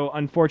together. So,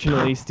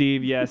 unfortunately,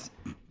 Steve, yes,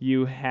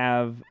 you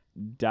have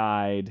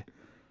died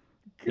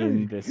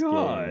in this game.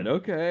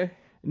 Okay.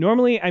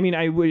 Normally, I mean,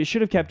 I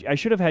should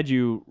have had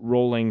you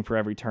rolling for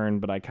every turn,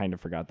 but I kind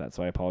of forgot that,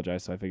 so I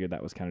apologize. So I figured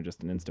that was kind of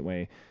just an instant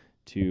way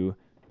to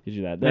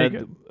do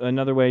that.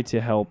 Another way to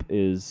help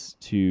is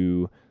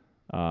to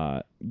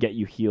get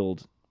you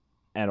healed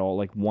at all.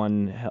 Like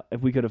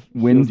if we could have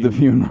wins the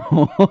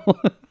funeral.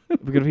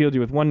 If we could have healed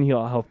you with one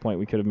health point,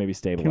 we could have maybe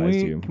stabilized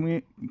you.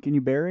 Can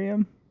you bury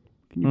him?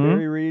 Can you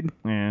bury Reed?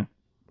 Yeah.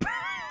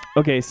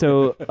 Okay,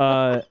 so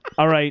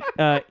all right,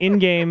 in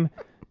game.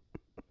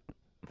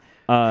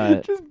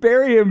 Just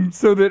bury him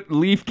so that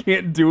Leaf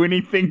can't do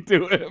anything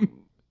to him.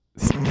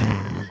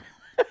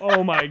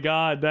 Oh my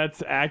God,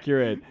 that's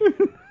accurate.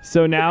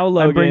 So now,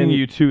 Logan, I'm bringing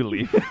you to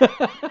Leaf.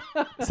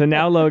 So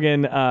now,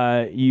 Logan,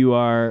 you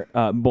are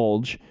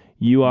Bulge.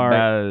 You are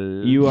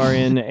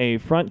in a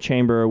front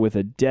chamber with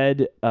a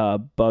dead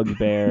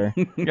bugbear.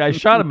 I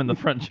shot him in the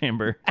front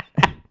chamber.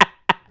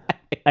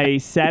 a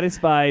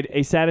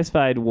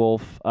satisfied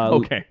wolf.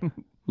 Okay.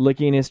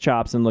 Licking his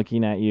chops and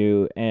looking at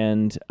you,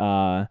 and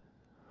a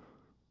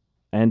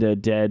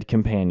dead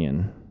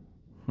companion.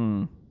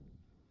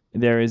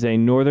 There is a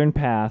northern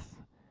path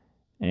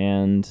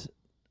and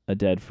a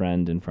dead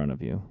friend in front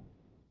of you.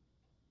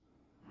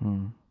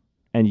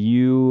 And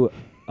you,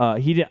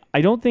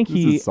 I don't think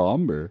this is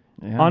somber.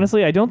 Yeah.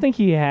 Honestly, I don't think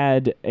he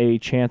had a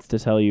chance to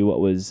tell you what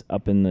was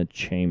up in the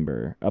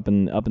chamber, up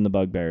in the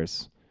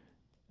bugbears.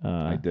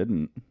 I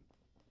didn't.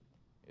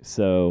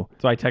 So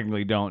I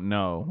technically don't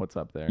know what's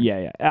up there.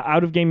 Yeah.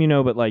 Out of game,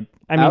 but like,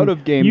 I mean, out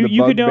of game, the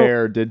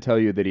bugbear did tell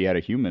you that he had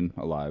a human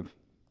alive,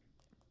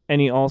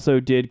 and he also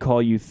did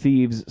call you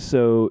thieves.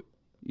 So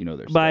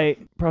there's by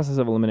process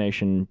of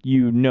elimination,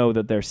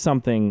 that there's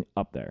something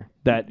up there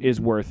that is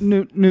worth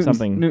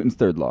something. Newton's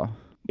third law.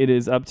 It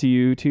is up to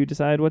you to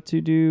decide what to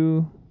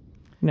do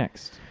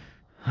next.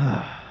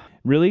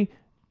 Really?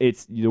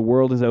 The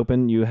world is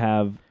open.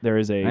 There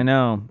is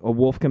a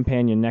wolf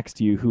companion next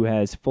to you who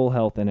has full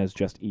health and has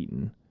just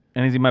eaten.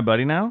 And is he my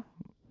buddy now?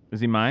 Is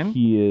he mine?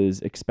 He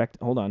is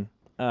hold on.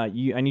 I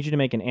need you to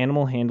make an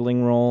animal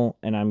handling roll,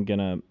 and I'm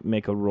gonna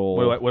make a roll.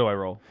 What do I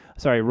roll?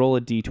 Sorry, roll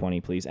a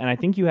d20, please. And I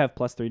think you have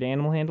 +3 to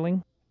animal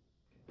handling.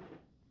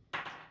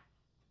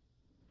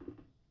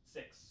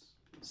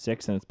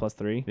 6, and it's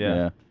 +3.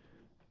 Yeah.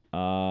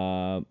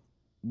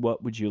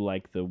 What would you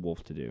like the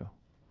wolf to do?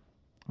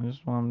 I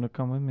just want him to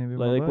come with me.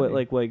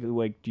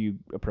 Like, do you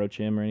approach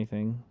him or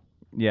anything?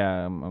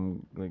 Yeah,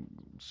 I'm like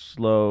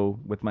slow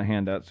with my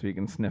hand out so he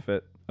can sniff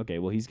it. Okay,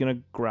 well, he's gonna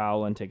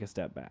growl and take a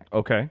step back.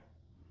 Okay.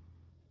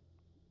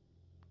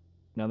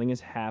 Nothing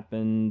has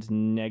happened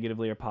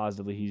negatively or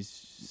positively. He's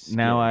scared.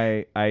 Now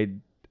I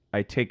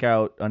take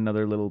out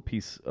another little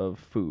piece of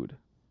food.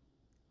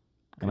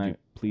 Could you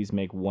please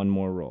make one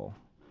more roll?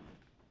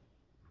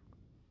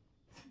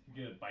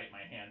 You're gonna bite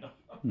my hand off.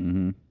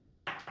 Mm-hmm.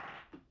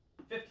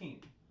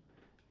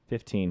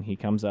 15. He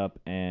comes up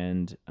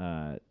and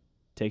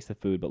takes the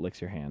food, but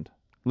licks your hand.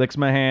 Licks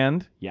my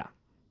hand. Yeah.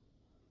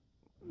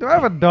 Do I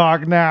have a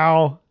dog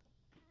now?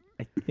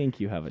 I think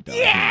you have a dog.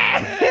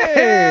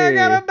 Yeah, I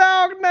got a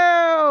dog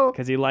now.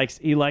 Because he likes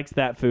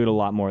that food a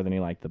lot more than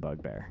he liked the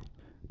bugbear.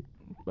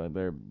 But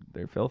they're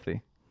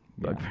filthy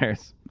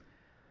bugbears.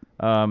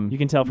 You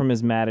can tell from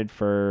his matted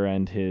fur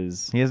and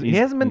his. He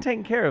hasn't been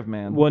taken care of,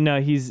 man. Well, no,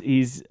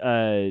 he's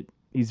on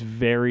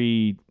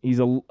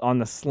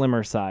the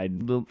slimmer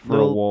side for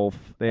a wolf.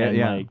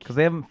 Because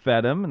they haven't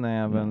fed him and they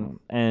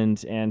haven't.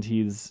 And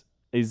he's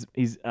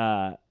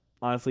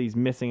honestly he's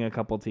missing a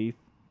couple teeth.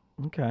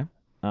 Okay.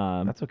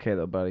 That's okay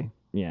though, buddy.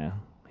 Yeah,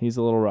 he's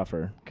a little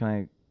rougher. Can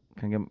I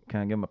give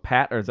him a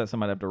pat, or is that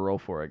something I'd have to roll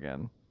for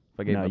again?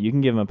 You can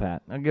give him a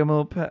pat. I'll give him a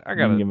little pat. I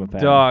got give him a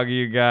pat. Dog,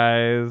 you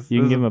guys. You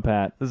can give him a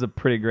pat. This is a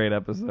pretty great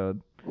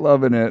episode.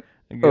 Loving it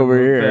over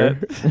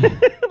here.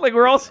 Like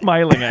we're all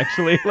smiling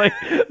actually. Like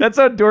that's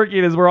how dorky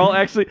it is. We're all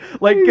actually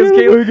like because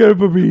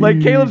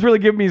Caleb's really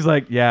giving me. He's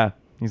like, yeah.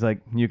 He's like,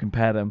 you can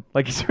pat him.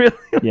 Like he's really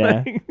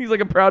he's like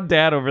a proud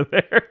dad over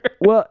there.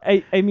 Well,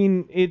 I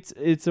mean,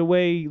 it's a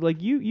way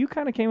like you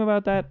kind of came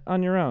about that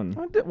on your own.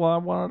 I did. Well, I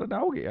wanted a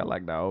doggy. I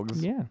like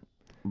dogs. Yeah.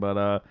 But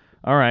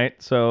all right.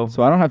 So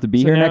I don't have to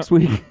be here next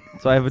week.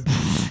 So I have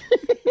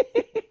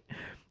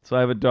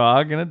a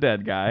dog and a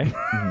dead guy.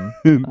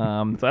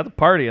 Mm-hmm. So that's a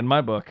party in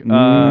my book.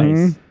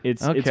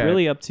 It's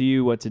really up to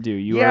you what to do.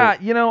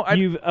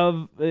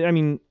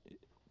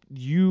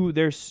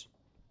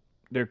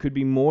 There could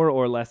be more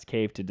or less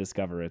cave to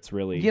discover. It's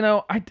really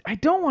I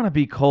don't want to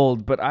be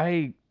cold, but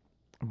I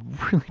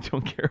really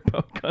don't care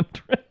about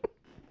Gundren.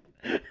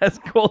 As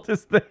cold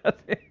as that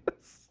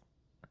is.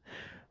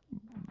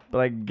 But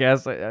I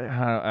guess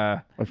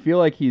I feel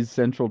like he's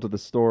central to the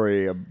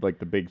story of like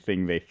the big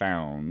thing they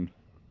found.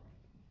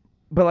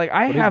 But like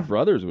his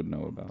brothers would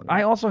know about it.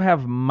 I also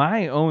have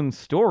my own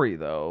story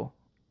though.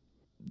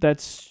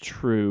 That's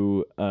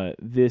true.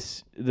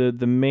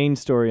 The main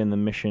story and the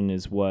mission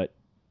is what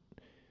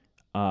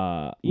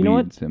You know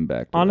what? leads him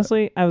back to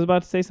Honestly, I was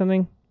about to say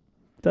something.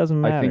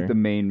 Doesn't that. matter. I think the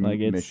main Like,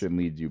 it's- mission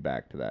leads you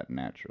back to that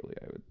naturally,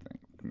 I would think,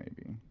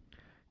 maybe.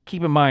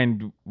 Keep in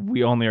mind,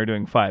 we only are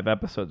doing 5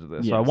 episodes of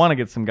this, so I Yes. want to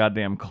get some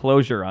goddamn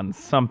closure on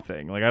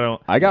something. Like,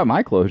 I got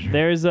my closure.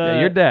 There's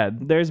you're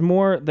dead. There is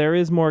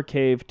more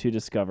cave to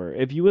discover.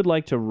 If you would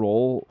like to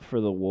roll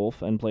for the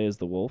wolf and play as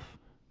the wolf,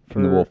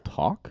 Can the wolf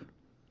talk?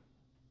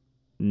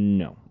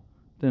 No.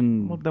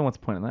 Then, Well, then what's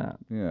the point of that?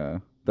 yeah.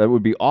 That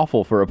would be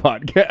awful for a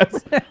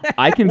podcast.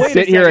 I can Wait a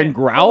sit here second. and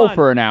growl Hold on.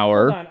 for an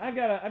hour. Hold on,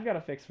 I've got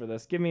a fix for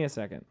this. Give me a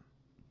second.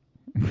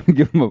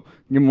 give him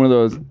one of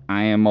those,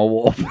 I am a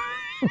wolf.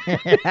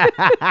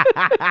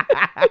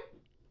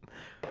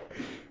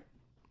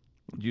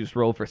 You just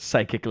roll for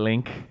psychic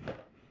link.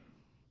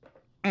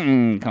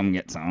 Come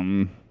get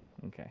some.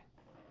 Okay.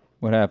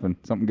 What happened?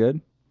 Something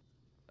good?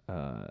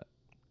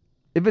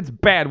 If it's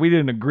bad, we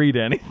didn't agree to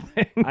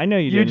anything. I know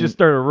you You didn't. just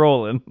started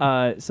rolling.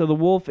 So the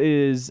wolf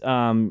is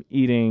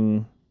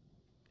eating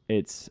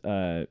its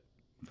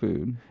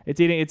Food.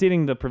 it's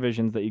eating the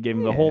provisions that you gave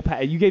him. The whole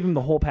pack. You gave him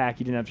the whole pack.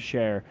 You didn't have to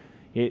share.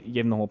 You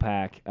gave him the whole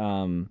pack.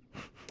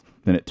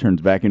 Then it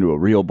turns back into a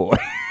real boy.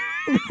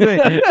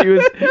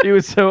 he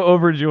was so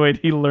overjoyed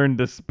he learned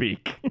to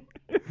speak.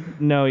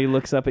 No, he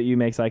looks up at you,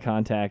 makes eye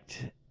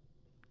contact,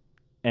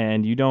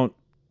 and you don't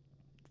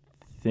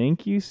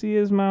think you see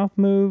his mouth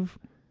move,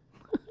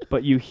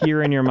 but you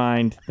hear in your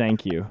mind,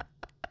 "Thank you."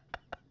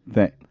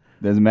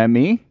 Doesn't that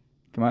me?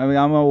 Come on,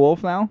 I'm a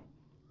wolf now?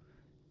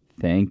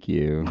 Thank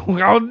you.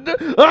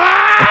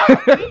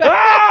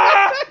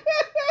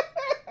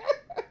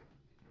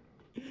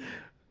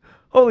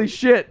 Holy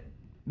shit.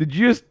 Did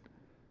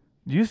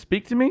you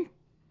speak to me?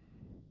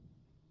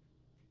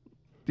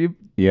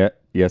 Yeah,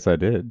 yes, I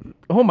did.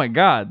 Oh my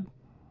god.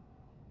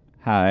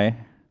 Hi.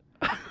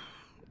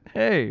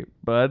 Hey,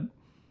 bud.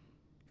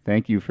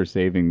 Thank you for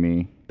saving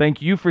me.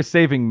 Thank you for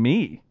saving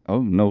me.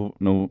 Oh, no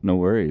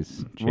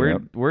worries.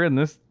 champ. We're in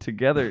this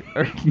together.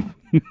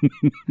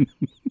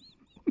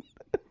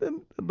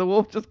 The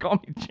wolf just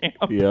called me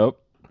champ. Yep.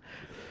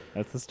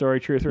 That's the story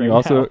truth right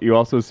You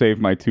also saved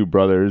my 2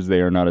 brothers.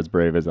 They are not as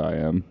brave as I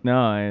am. No,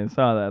 I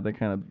saw that. They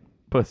kind of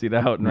pussied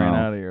out and ran No.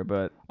 out of here,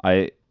 but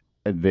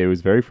It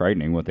was very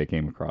frightening what they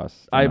came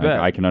across. I And bet.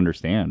 I can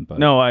understand, but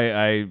no,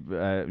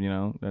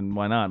 and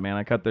why not, man?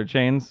 I cut their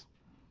chains.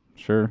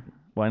 sure.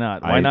 Why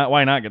not? I-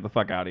 Why not get the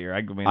fuck out of here?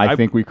 I mean, I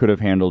think we could have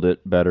handled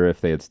it better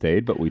if they had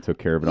stayed, but we took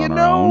care of it You on our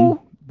know- own.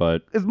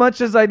 But as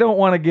much as I don't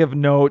want to give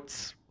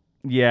notes,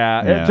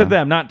 Yeah. to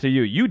them, not to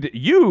you.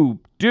 You,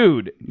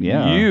 dude,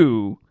 Yeah.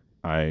 you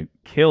I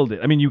killed it.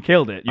 I mean, you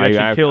killed it. You I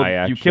actually ac- killed.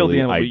 I you killed the actually-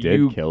 animal. I but did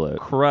you kill it.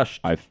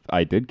 Crushed.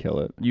 I did kill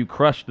it. You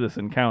crushed this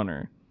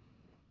encounter.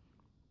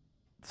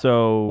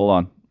 So Hold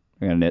on.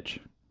 I got an itch.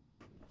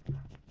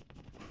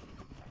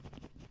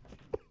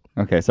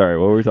 Okay, sorry.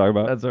 What were we talking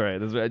about? that's all right.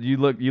 That's right. You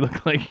look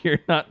like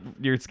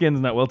your skin's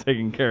not well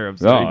taken care of.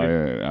 So No, you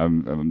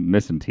can- I'm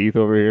missing teeth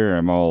over here.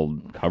 I'm all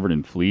covered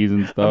in fleas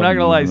and stuff. I'm not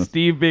gonna lie.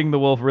 Steve being the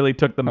wolf really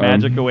took the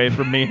magic away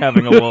from me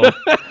having a wolf.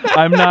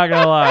 I'm not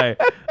gonna lie.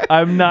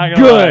 I'm not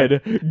gonna lie.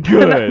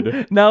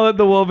 Good. Now that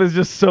the wolf is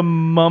just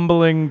some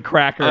mumbling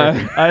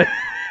cracker,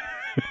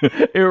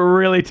 it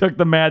really took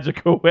the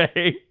magic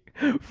away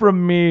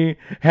from me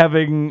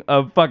having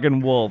a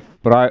fucking wolf.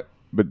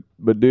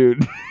 But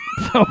dude,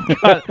 Oh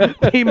God,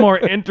 be more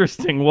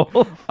interesting,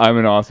 wolf. I'm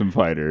an awesome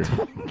fighter,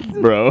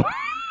 bro.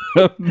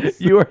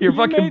 You're You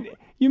fucking.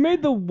 you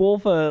made the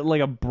wolf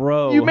like a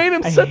bro. You made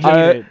him I such hate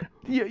a.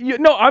 it.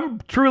 No, I'm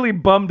truly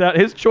bummed out.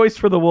 His choice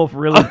for the wolf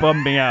really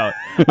bummed me out.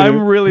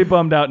 I'm really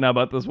bummed out now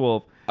about this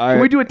wolf. Can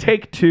we do a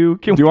take 2?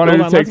 Do you want to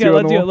Hold do on, take 2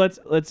 on the wolf?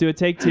 let's do a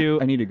take 2.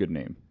 I need a good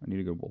name. I need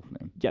a good wolf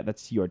name. Yeah,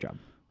 that's your job.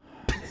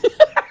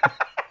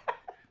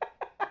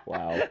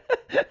 Wow.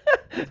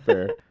 That's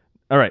fair.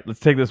 All right, let's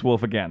take this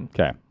wolf again.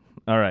 Okay.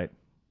 All right.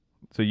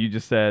 So you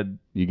just said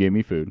You gave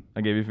me food.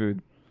 I gave you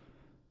food.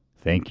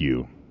 Thank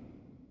you.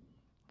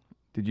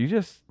 Did you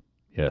just?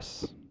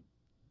 Yes.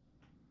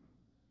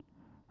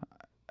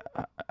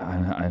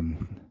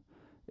 I'm.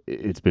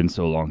 It's been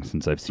so long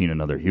since I've seen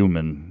another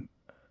human,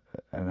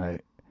 and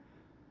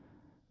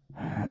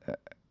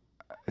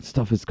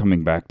stuff is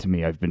coming back to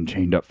me. I've been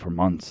chained up for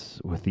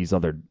months with these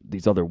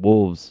other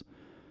wolves,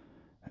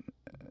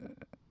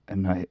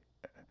 and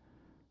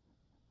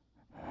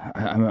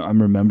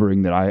I'm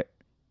remembering that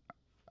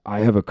I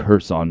have a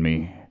curse on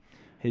me.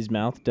 His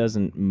mouth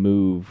doesn't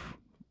move,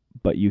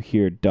 but you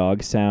hear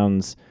dog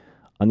sounds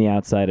on the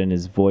outside, and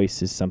his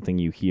voice is something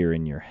you hear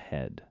in your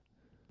head.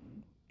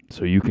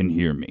 So you can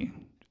hear me.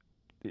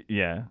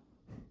 Yeah.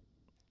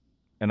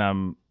 And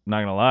I'm not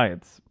gonna lie,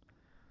 it's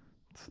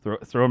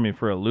throwing me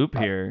for a loop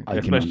here.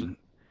 Especially,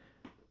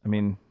 I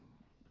mean,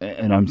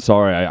 and I'm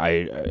sorry.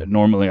 I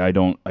normally I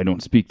don't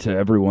speak to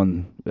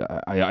everyone.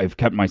 I've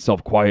kept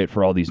myself quiet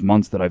for all these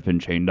months that I've been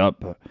chained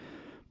up.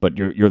 But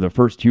you're the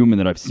first human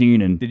that I've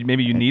seen, and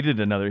maybe you needed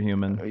another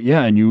human.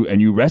 yeah, and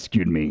you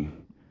rescued me.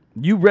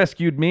 You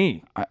rescued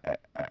me.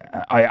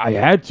 I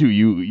had to.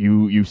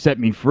 You set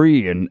me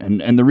free,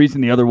 and the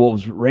reason the other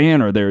wolves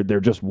ran, or they're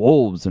just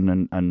wolves,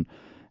 and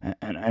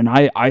and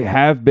I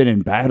have been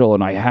in battle,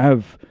 and I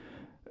have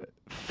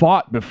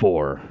fought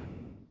before.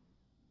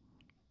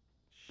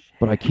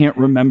 But I can't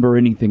remember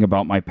anything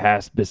about my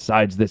past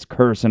besides this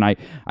curse, and Are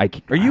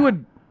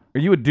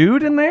you a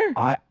dude in there?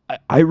 I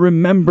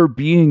remember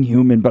being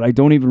human, but I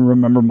don't even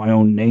remember my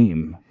own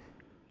name.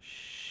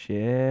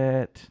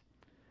 Shit.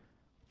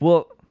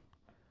 Well,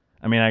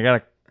 I mean, I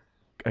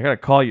gotta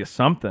call you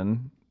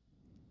something.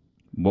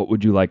 What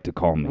would you like to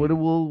call me? What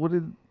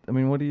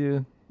do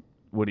you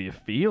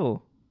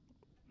feel?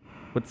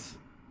 What's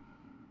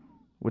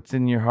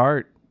in your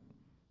heart?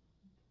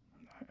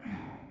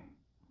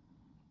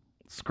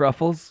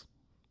 Scruffles?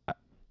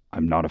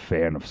 I'm not a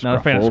fan of Scruffles. Not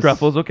a fan of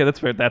Scruffles. Okay, that's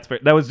fair. That's fair.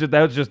 That's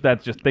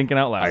just thinking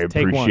out loud. I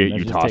Take one. appreciate Let's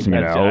you just take tossing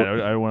it that. out.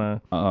 I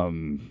want to.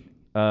 Um,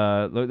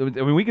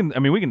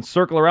 we can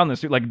circle around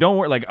this. Like, don't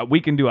worry. Like,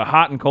 we can do a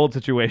hot and cold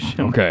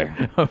situation. Okay.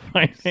 Of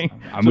fighting.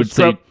 I would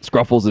say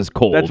Scruffles is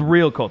cold. That's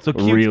real cold. So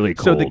really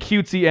cold. So the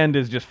cutesy end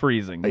is just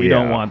freezing. We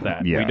don't want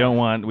that. Yeah. We don't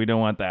want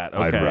that.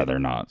 Okay. I'd rather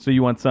not. So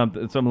you want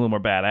something a little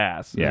more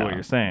badass. Is what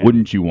you're saying.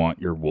 Wouldn't you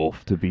want your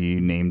wolf to be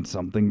named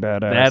something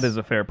badass? That is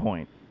a fair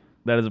point.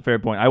 I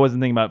wasn't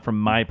thinking about it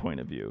from my point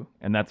of view,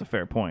 and that's a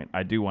fair point.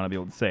 I do want to be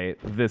able to say,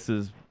 this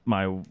is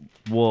my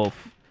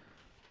wolf,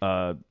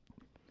 bone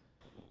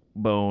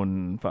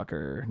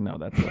fucker. No,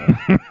 that's...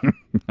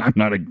 I'm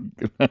not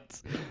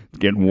that's it's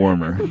getting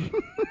warmer.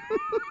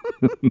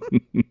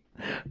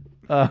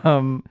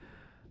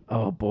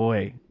 Oh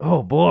boy.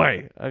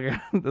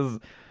 This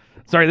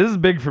is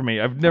big for me.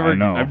 I've never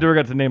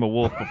got to name a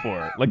wolf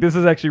before. Like, this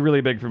is actually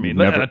really big for me.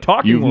 A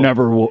talking You've wolf.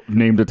 never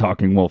named a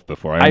talking wolf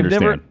before. I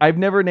understand. I've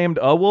never named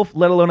a wolf,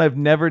 let alone I've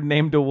never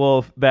named a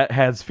wolf that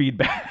has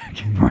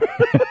feedback.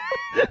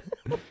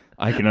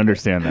 I can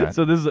understand that.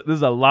 So this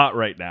is a lot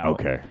right now.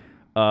 Okay.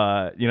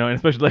 And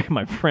especially like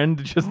my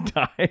friend just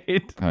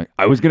died.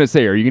 I was gonna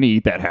say, are you gonna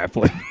eat that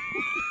halfling?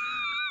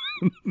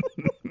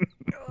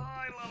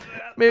 I love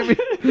that. Maybe.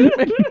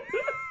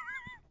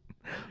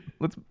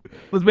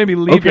 Let's maybe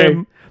leave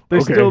him.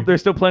 There's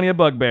still plenty of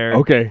bugbear.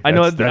 Okay. I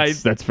know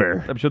that's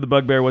fair. I'm sure the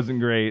bugbear wasn't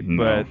great,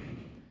 but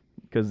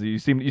because you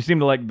seem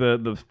to like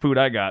the food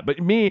I got. But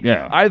me,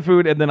 I have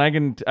food, and then I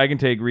can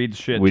take Reed's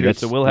shit too.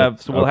 So we'll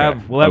have some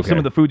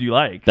of the food you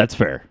like. That's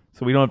fair.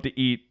 So we don't have to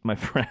eat my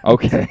friend.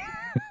 Okay.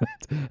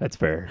 That's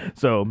fair.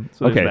 So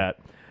there's that.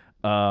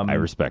 I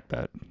respect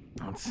that.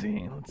 Let's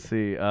see.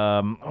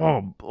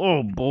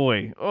 Oh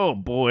boy.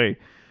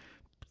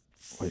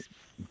 Wait,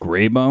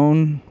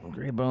 Greybone?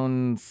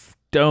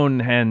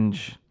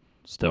 Stonehenge.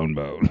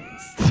 Stonebone.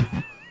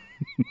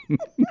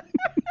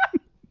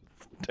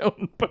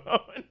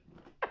 Stonebone.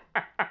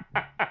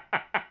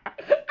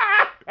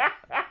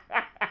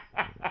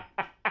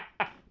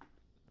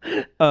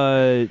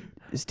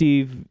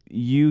 Steve,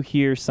 you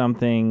hear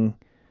something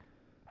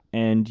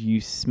and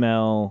you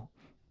smell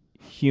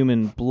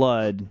human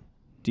blood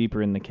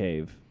deeper in the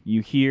cave.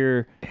 You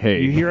hear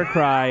a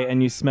cry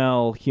and you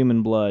smell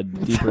human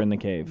blood deeper in the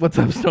cave. What's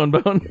up,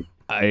 Stonebone?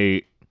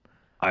 I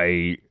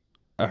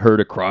heard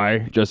a cry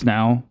just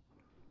now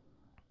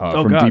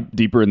from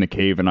deeper in the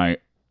cave, and I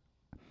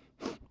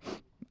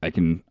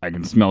can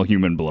smell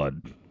human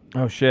blood.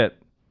 Oh shit!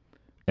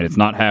 And it's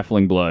not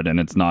halfling blood, and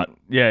it's not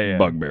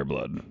bugbear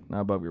blood.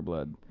 Not bugbear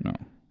blood. No,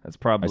 that's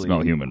probably. I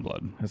smell human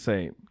blood. I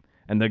say,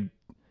 and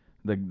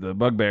the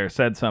bugbear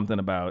said something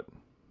about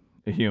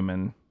a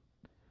human.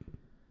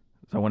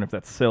 So I wonder if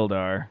that's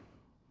Sildar.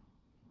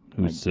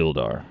 Who's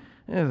Sildar?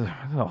 It's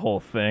a whole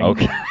thing.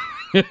 Okay.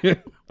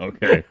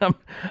 Okay.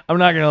 I'm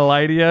not gonna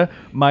lie to you.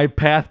 My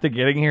path to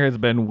getting here has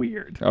been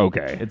weird.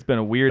 Okay. It's been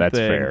a weird thing. That's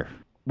fair.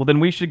 Well, then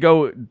we should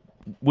go.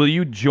 Will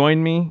you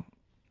join me?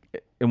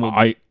 And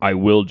I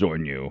will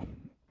join you.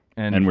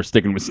 And we're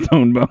sticking with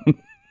Stonebone.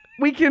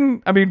 We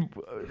can. I mean,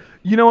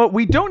 you know what?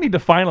 We don't need to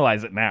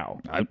finalize it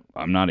now.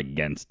 I'm not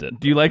against it.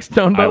 Do you like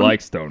Stonebone? I like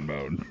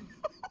Stonebone.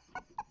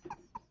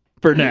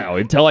 For now,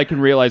 until I can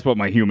realize what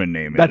my human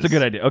name is. That's a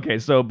good idea. Okay,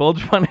 so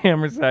Bulge von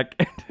Hammersack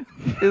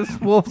is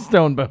Wolf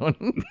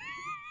Stonebone.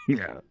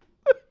 Yeah.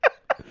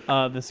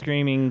 The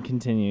screaming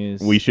continues.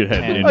 We should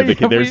head into the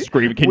cave. There's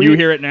screaming. Can you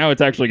hear it now?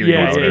 It's actually getting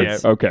louder. Yeah.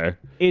 Okay.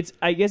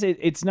 I guess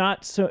it's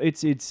not so.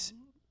 It's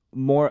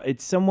more.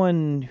 It's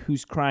someone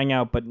who's crying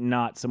out, but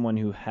not someone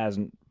who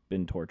hasn't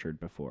been tortured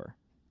before.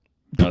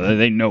 No,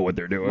 they know what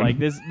they're doing. Like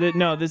this.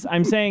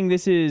 I'm saying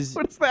this is.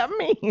 What does that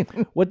mean?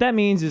 What that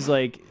means is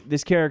like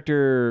this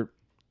character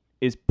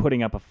is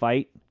putting up a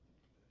fight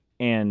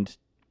and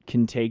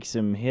can take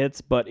some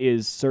hits, but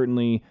is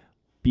certainly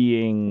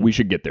being. We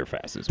should get there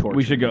fastest.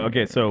 We should go.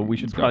 Okay, so we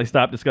should probably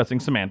stop discussing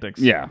semantics.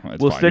 Yeah,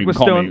 we'll fine. stick with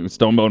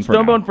Stonebone for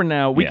now. Stonebone for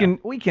now. We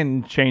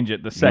can change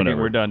it the second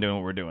Whatever. we're done doing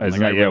what we're doing.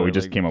 We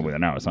just came up with it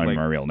now. It's not even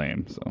our real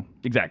name. So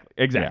exactly.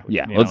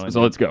 Yeah.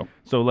 Let's go.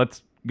 So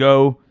let's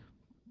go.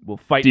 We'll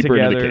fight Deeper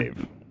together. into the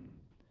cave.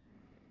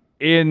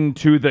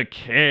 Into the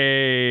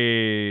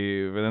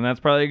cave, and then that's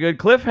probably a good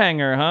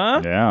cliffhanger,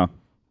 huh? Yeah.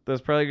 That's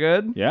probably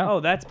good. Yeah. Oh,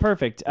 that's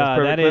perfect.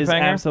 Perfect that is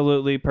cliffhanger?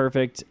 absolutely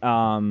perfect.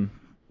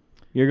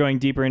 You're going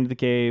deeper into the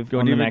cave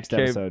on the next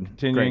episode.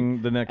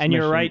 Continuing the next and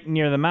mission. you're right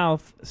near the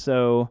mouth,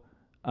 so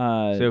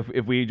So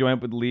if we join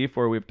up with Leaf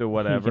or we have to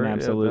whatever,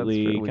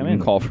 absolutely that's true. come You in.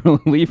 can call for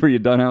Leaf. Are you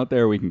done out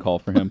there? We can call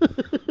for him.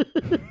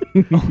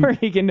 Or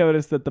he can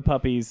notice that the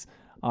puppies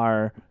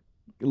are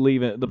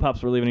leaving. The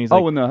pups were leaving. He's Oh,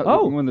 like,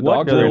 when the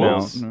what? dogs They're are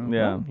wolves? out.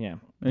 Yeah. yeah.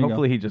 There you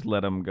Hopefully go. he just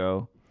let him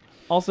go.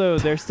 Also,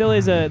 there still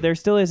is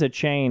a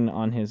chain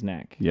on his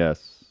neck.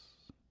 Yes.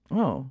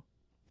 Oh,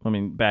 I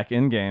mean, back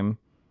in game.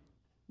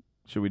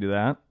 Should we do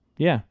that?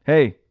 Yeah.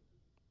 Hey,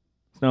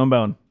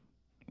 Stonebone,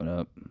 What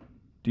up?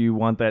 do you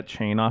want that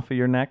chain off of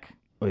your neck?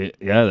 Oh,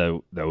 yeah,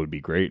 that would be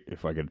great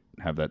if I could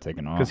have that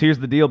taken off. Because here's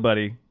the deal,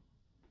 buddy.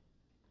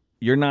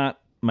 You're not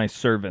my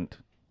servant.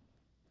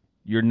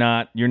 You're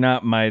not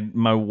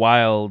my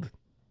wild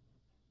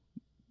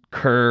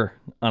cur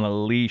on a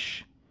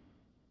leash.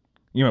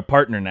 You're my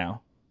partner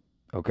now.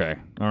 Okay.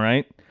 All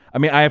right. I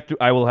mean,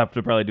 I will have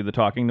to probably do the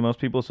talking to most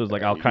people, so it's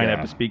like I'll kind of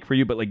have to speak for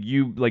you. But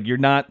you're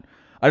not.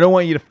 I don't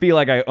want you to feel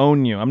like I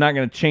own you. I'm not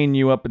going to chain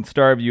you up and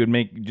starve you and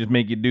make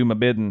you do my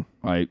bidding.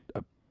 I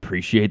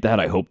appreciate that.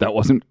 I hope that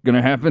wasn't going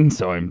to happen.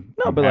 So I'm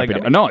but happy like, to, I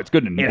mean, no, it's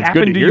good. It It's good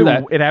happened to to hear you.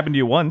 that. It happened to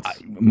you once.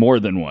 More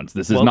than once.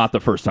 This is Well, not the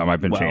first time I've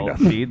been chained Well, up.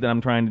 see, then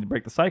I'm trying to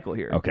break the cycle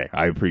here. Okay,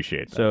 I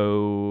appreciate that.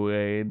 So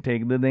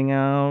take the thing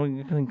out.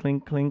 Clink,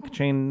 clink, clink.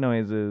 Chain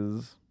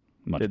noises.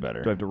 Much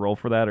better. Do I have to roll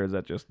for that, or is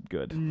that just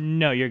good?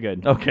 No, you're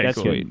good. Okay, that's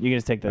cool. good. You can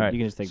just take the. All right. You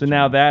can just take. So the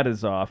now chain. that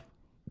is off.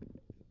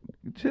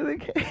 To the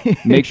cave.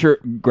 Make sure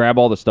grab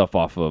all the stuff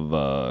off of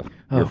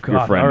your friend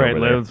All right, over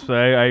there.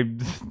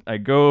 let's. I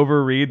go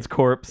over Reed's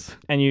corpse.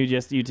 And you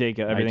take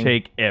everything. I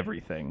take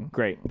everything.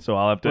 Great. So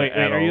I'll have to. Wait,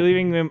 add are you all-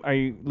 leaving him? Are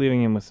you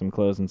leaving him with some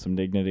clothes and some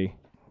dignity?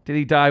 Did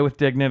he die with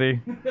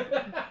dignity?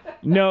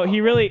 No,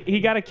 he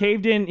got a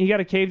caved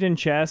in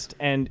chest,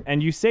 and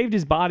you saved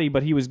his body,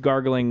 but he was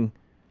gargling,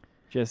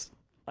 just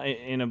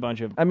in a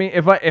bunch of. I mean,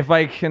 if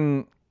I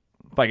can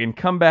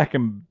come back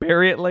and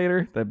bury it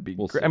later, that'd be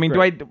We'll great. see. I mean,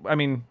 Great.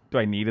 do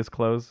I need his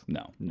clothes?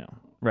 No. No,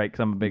 Right,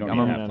 because I'm a big. don't I'm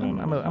a, need to have I'm, them.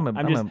 I'm a, I'm a, I'm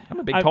I'm just- a, I'm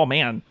a big I'm- tall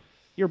man.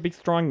 you're a big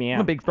strong man.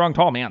 I'm a big strong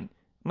tall man.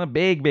 I'm a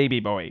big baby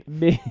boy.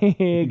 big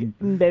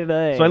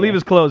baby. So I leave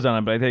his clothes on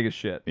him, but I take his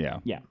shit. Yeah.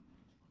 Yeah.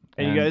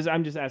 And you guys,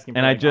 I'm just asking. For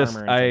And I like just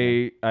armor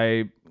and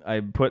something. I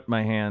put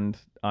my hand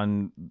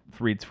on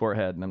Reed's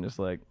forehead, and I'm just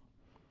like,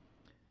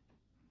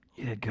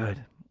 "You did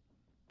good.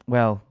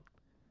 Well,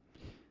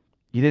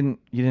 you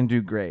didn't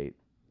do great.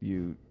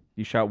 You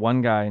shot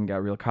one guy and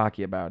got real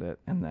cocky about it,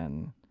 and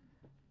then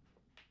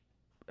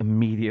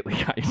immediately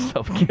got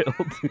yourself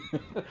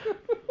killed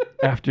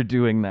after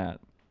doing that.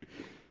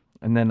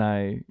 And then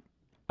I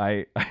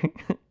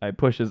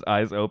push his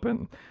eyes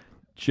open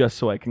just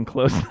so I can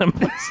close them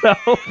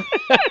myself.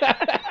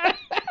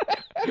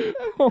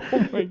 Oh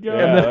my god.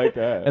 And then- I like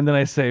that. And then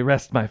I say,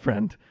 "Rest, my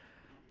friend.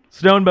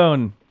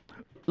 Stonebone,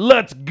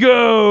 let's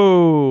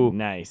go."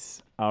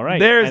 Nice. All right.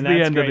 There's And the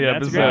that's end of great. the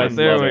That's episode. great.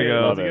 There That's we great.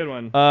 go. That's a good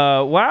one.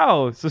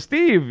 Wow. So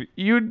Steve,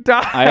 you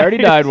died. I already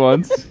died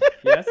once.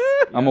 Yes.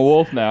 I'm a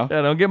wolf now.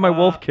 Yeah, don't get my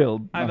wolf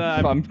killed.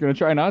 I'm gonna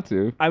try not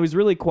to. I was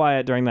really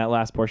quiet during that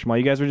last portion while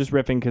you guys were just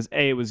riffing because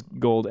A, it was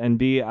gold, and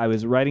B, I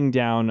was writing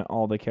down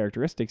all the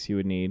characteristics you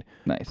would need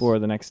Nice. for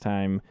the next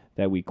time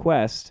that we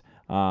quest.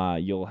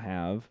 You'll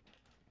have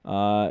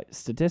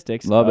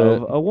statistics Love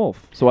of it. a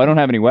wolf. So I don't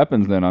have any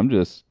weapons then. I'm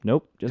just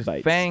Nope, just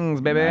bites. Fangs,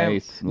 baby.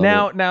 Nice.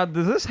 Love Now,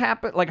 does this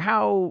happen? Like,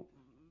 how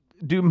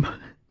do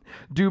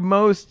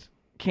most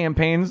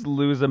campaigns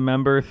lose a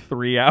member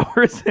 3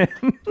 hours in?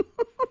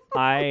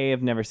 I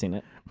have never seen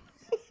it.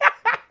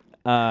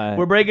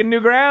 We're breaking new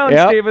ground,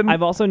 Yep. Steven.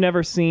 I've also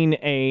never seen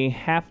a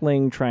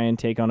halfling try and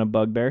take on a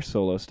bugbear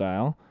solo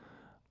style.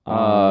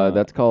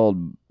 that's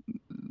called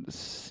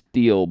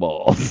steel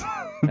balls.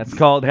 That's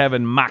called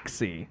having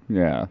moxie.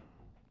 Yeah.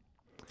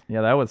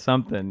 Yeah, that was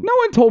something. No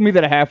one told me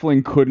that a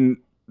halfling couldn't.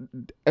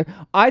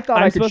 I thought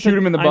I'm I could supposed shoot to-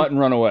 him in the I'm- butt and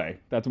run away.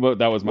 That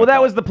was my. Well, that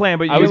thought. was the plan,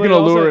 but I was you,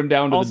 gonna also- lure him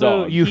down to the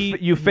also, dog.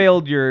 you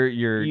failed your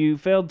You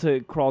failed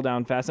to crawl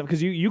down fast enough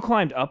because you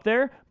climbed up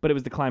there, but it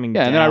was the climbing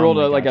down. Yeah, and then I rolled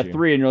that like got a you.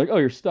 3, and you're like, oh,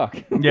 you're stuck.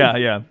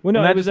 yeah. Well, no,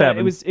 And that it was, just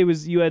happened. it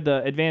was you had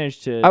the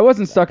advantage to I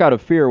wasn't stuck out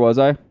of fear, was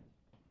I?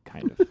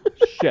 kind of.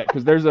 Shit,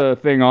 because there's a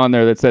thing on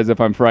there that says if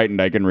I'm frightened,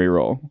 I can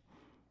reroll.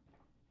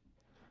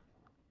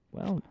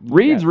 Well, you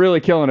Reed's got- really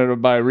killing it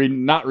by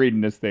not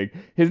reading this thing.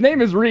 His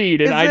name is Reed,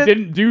 and Is I it-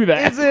 didn't do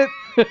that. Is it?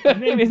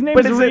 his name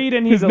But is is it- Reed,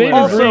 and His he's a name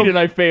lizard. is Reed, and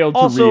I failed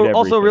to read everything.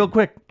 Also, real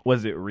quick,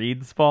 was it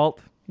Reed's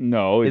fault?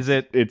 No, Is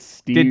it- It's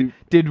Steve.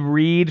 Did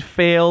Reed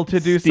fail to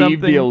do Steve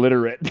something? the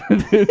illiterate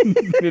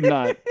did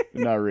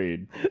not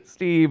read.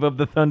 Steve of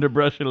the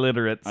Thunderbrush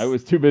Illiterates. I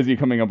was too busy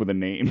coming up with a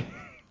name.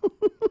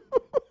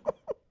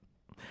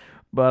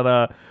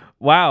 But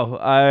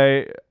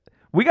wow,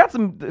 we got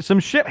some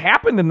shit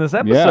happened in this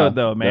episode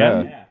though,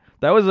 man. yeah.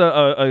 That was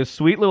a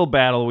sweet little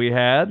battle we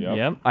had. Yep.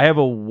 Yep. I have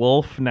a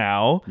wolf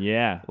now.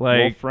 Yeah. Like-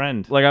 wolf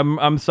friend. Like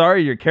I'm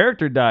sorry your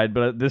character died,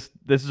 but this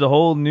is a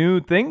whole new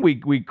thing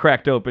we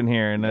cracked open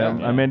here, and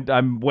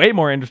I'm way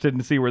more interested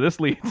to see where this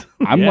leads.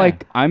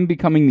 I'm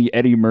becoming the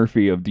Eddie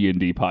Murphy of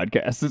D&D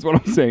podcasts. Is what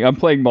I'm saying. I'm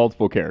playing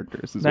multiple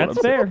characters. Is what That's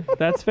I'm saying. fair.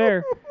 That's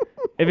fair.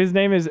 If his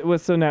name is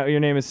so now your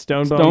name is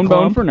Stonebone Stonebone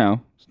Clump? for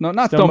now. No,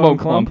 not Stonebone Stonebone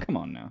Clump. Come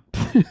on now.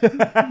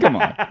 Come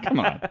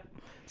on.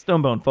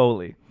 Stonebone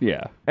Foley.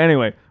 Yeah.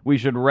 Anyway, we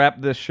should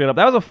wrap this shit up.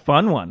 That was a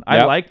fun one. I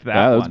Yep. liked that.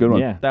 Yeah, that was a good one.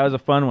 Yeah. That was a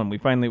fun one. We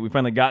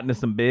finally got into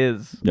some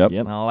biz. Yep. Yep.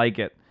 And I like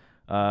it.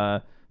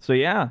 So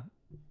yeah,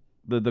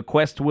 the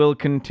quest will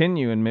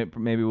continue, and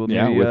maybe we'll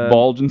Yeah, maybe, with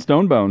Bulge and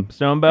Stonebone.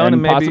 Stonebone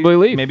and maybe, possibly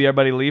Leaf. Maybe our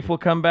buddy Leaf will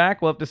come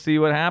back. We'll have to see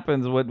what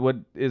happens. What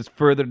is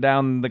further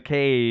down the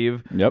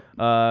cave? Yep.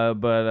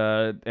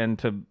 And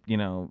to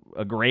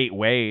a great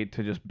way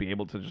to just be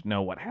able to just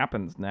know what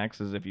happens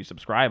next is if you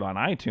subscribe on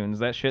iTunes.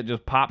 That shit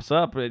just pops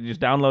up. It just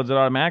downloads it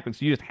automatically.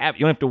 So you don't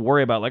have to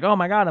worry about like, oh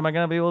my god, am I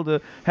gonna be able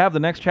to have the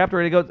next chapter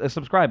ready to go?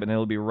 Subscribe, and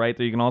it'll be right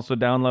there. You can also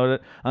download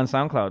it on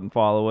SoundCloud and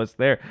follow us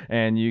there.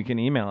 And you can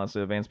email us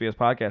at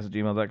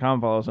advancedbspodcast@gmail.com.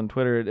 Follow us on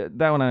Twitter.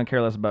 That one I don't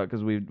care less about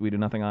because we do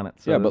nothing on it.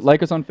 So Yeah, but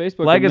like us on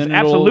Facebook. Like and us, then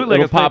absolutely, It'll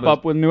like us pop Facebook.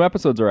 up when new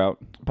episodes are out.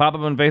 pop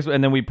up on Facebook,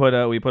 and then we put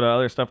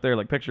other stuff there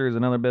like pictures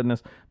and other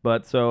business.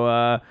 But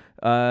so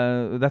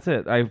that's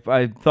it.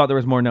 I thought there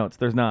was more notes.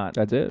 There's not.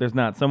 That's it. There's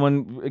not.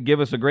 Someone give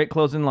us a great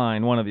closing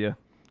line. One of you.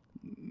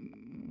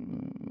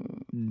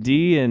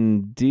 D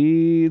and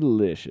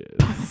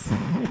delicious.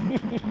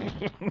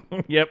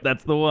 Yep,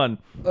 that's the one.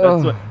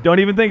 Don't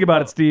even think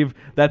about it, Steve.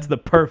 That's the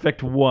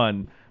perfect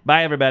one.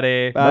 Bye,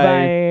 everybody.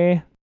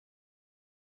 Bye.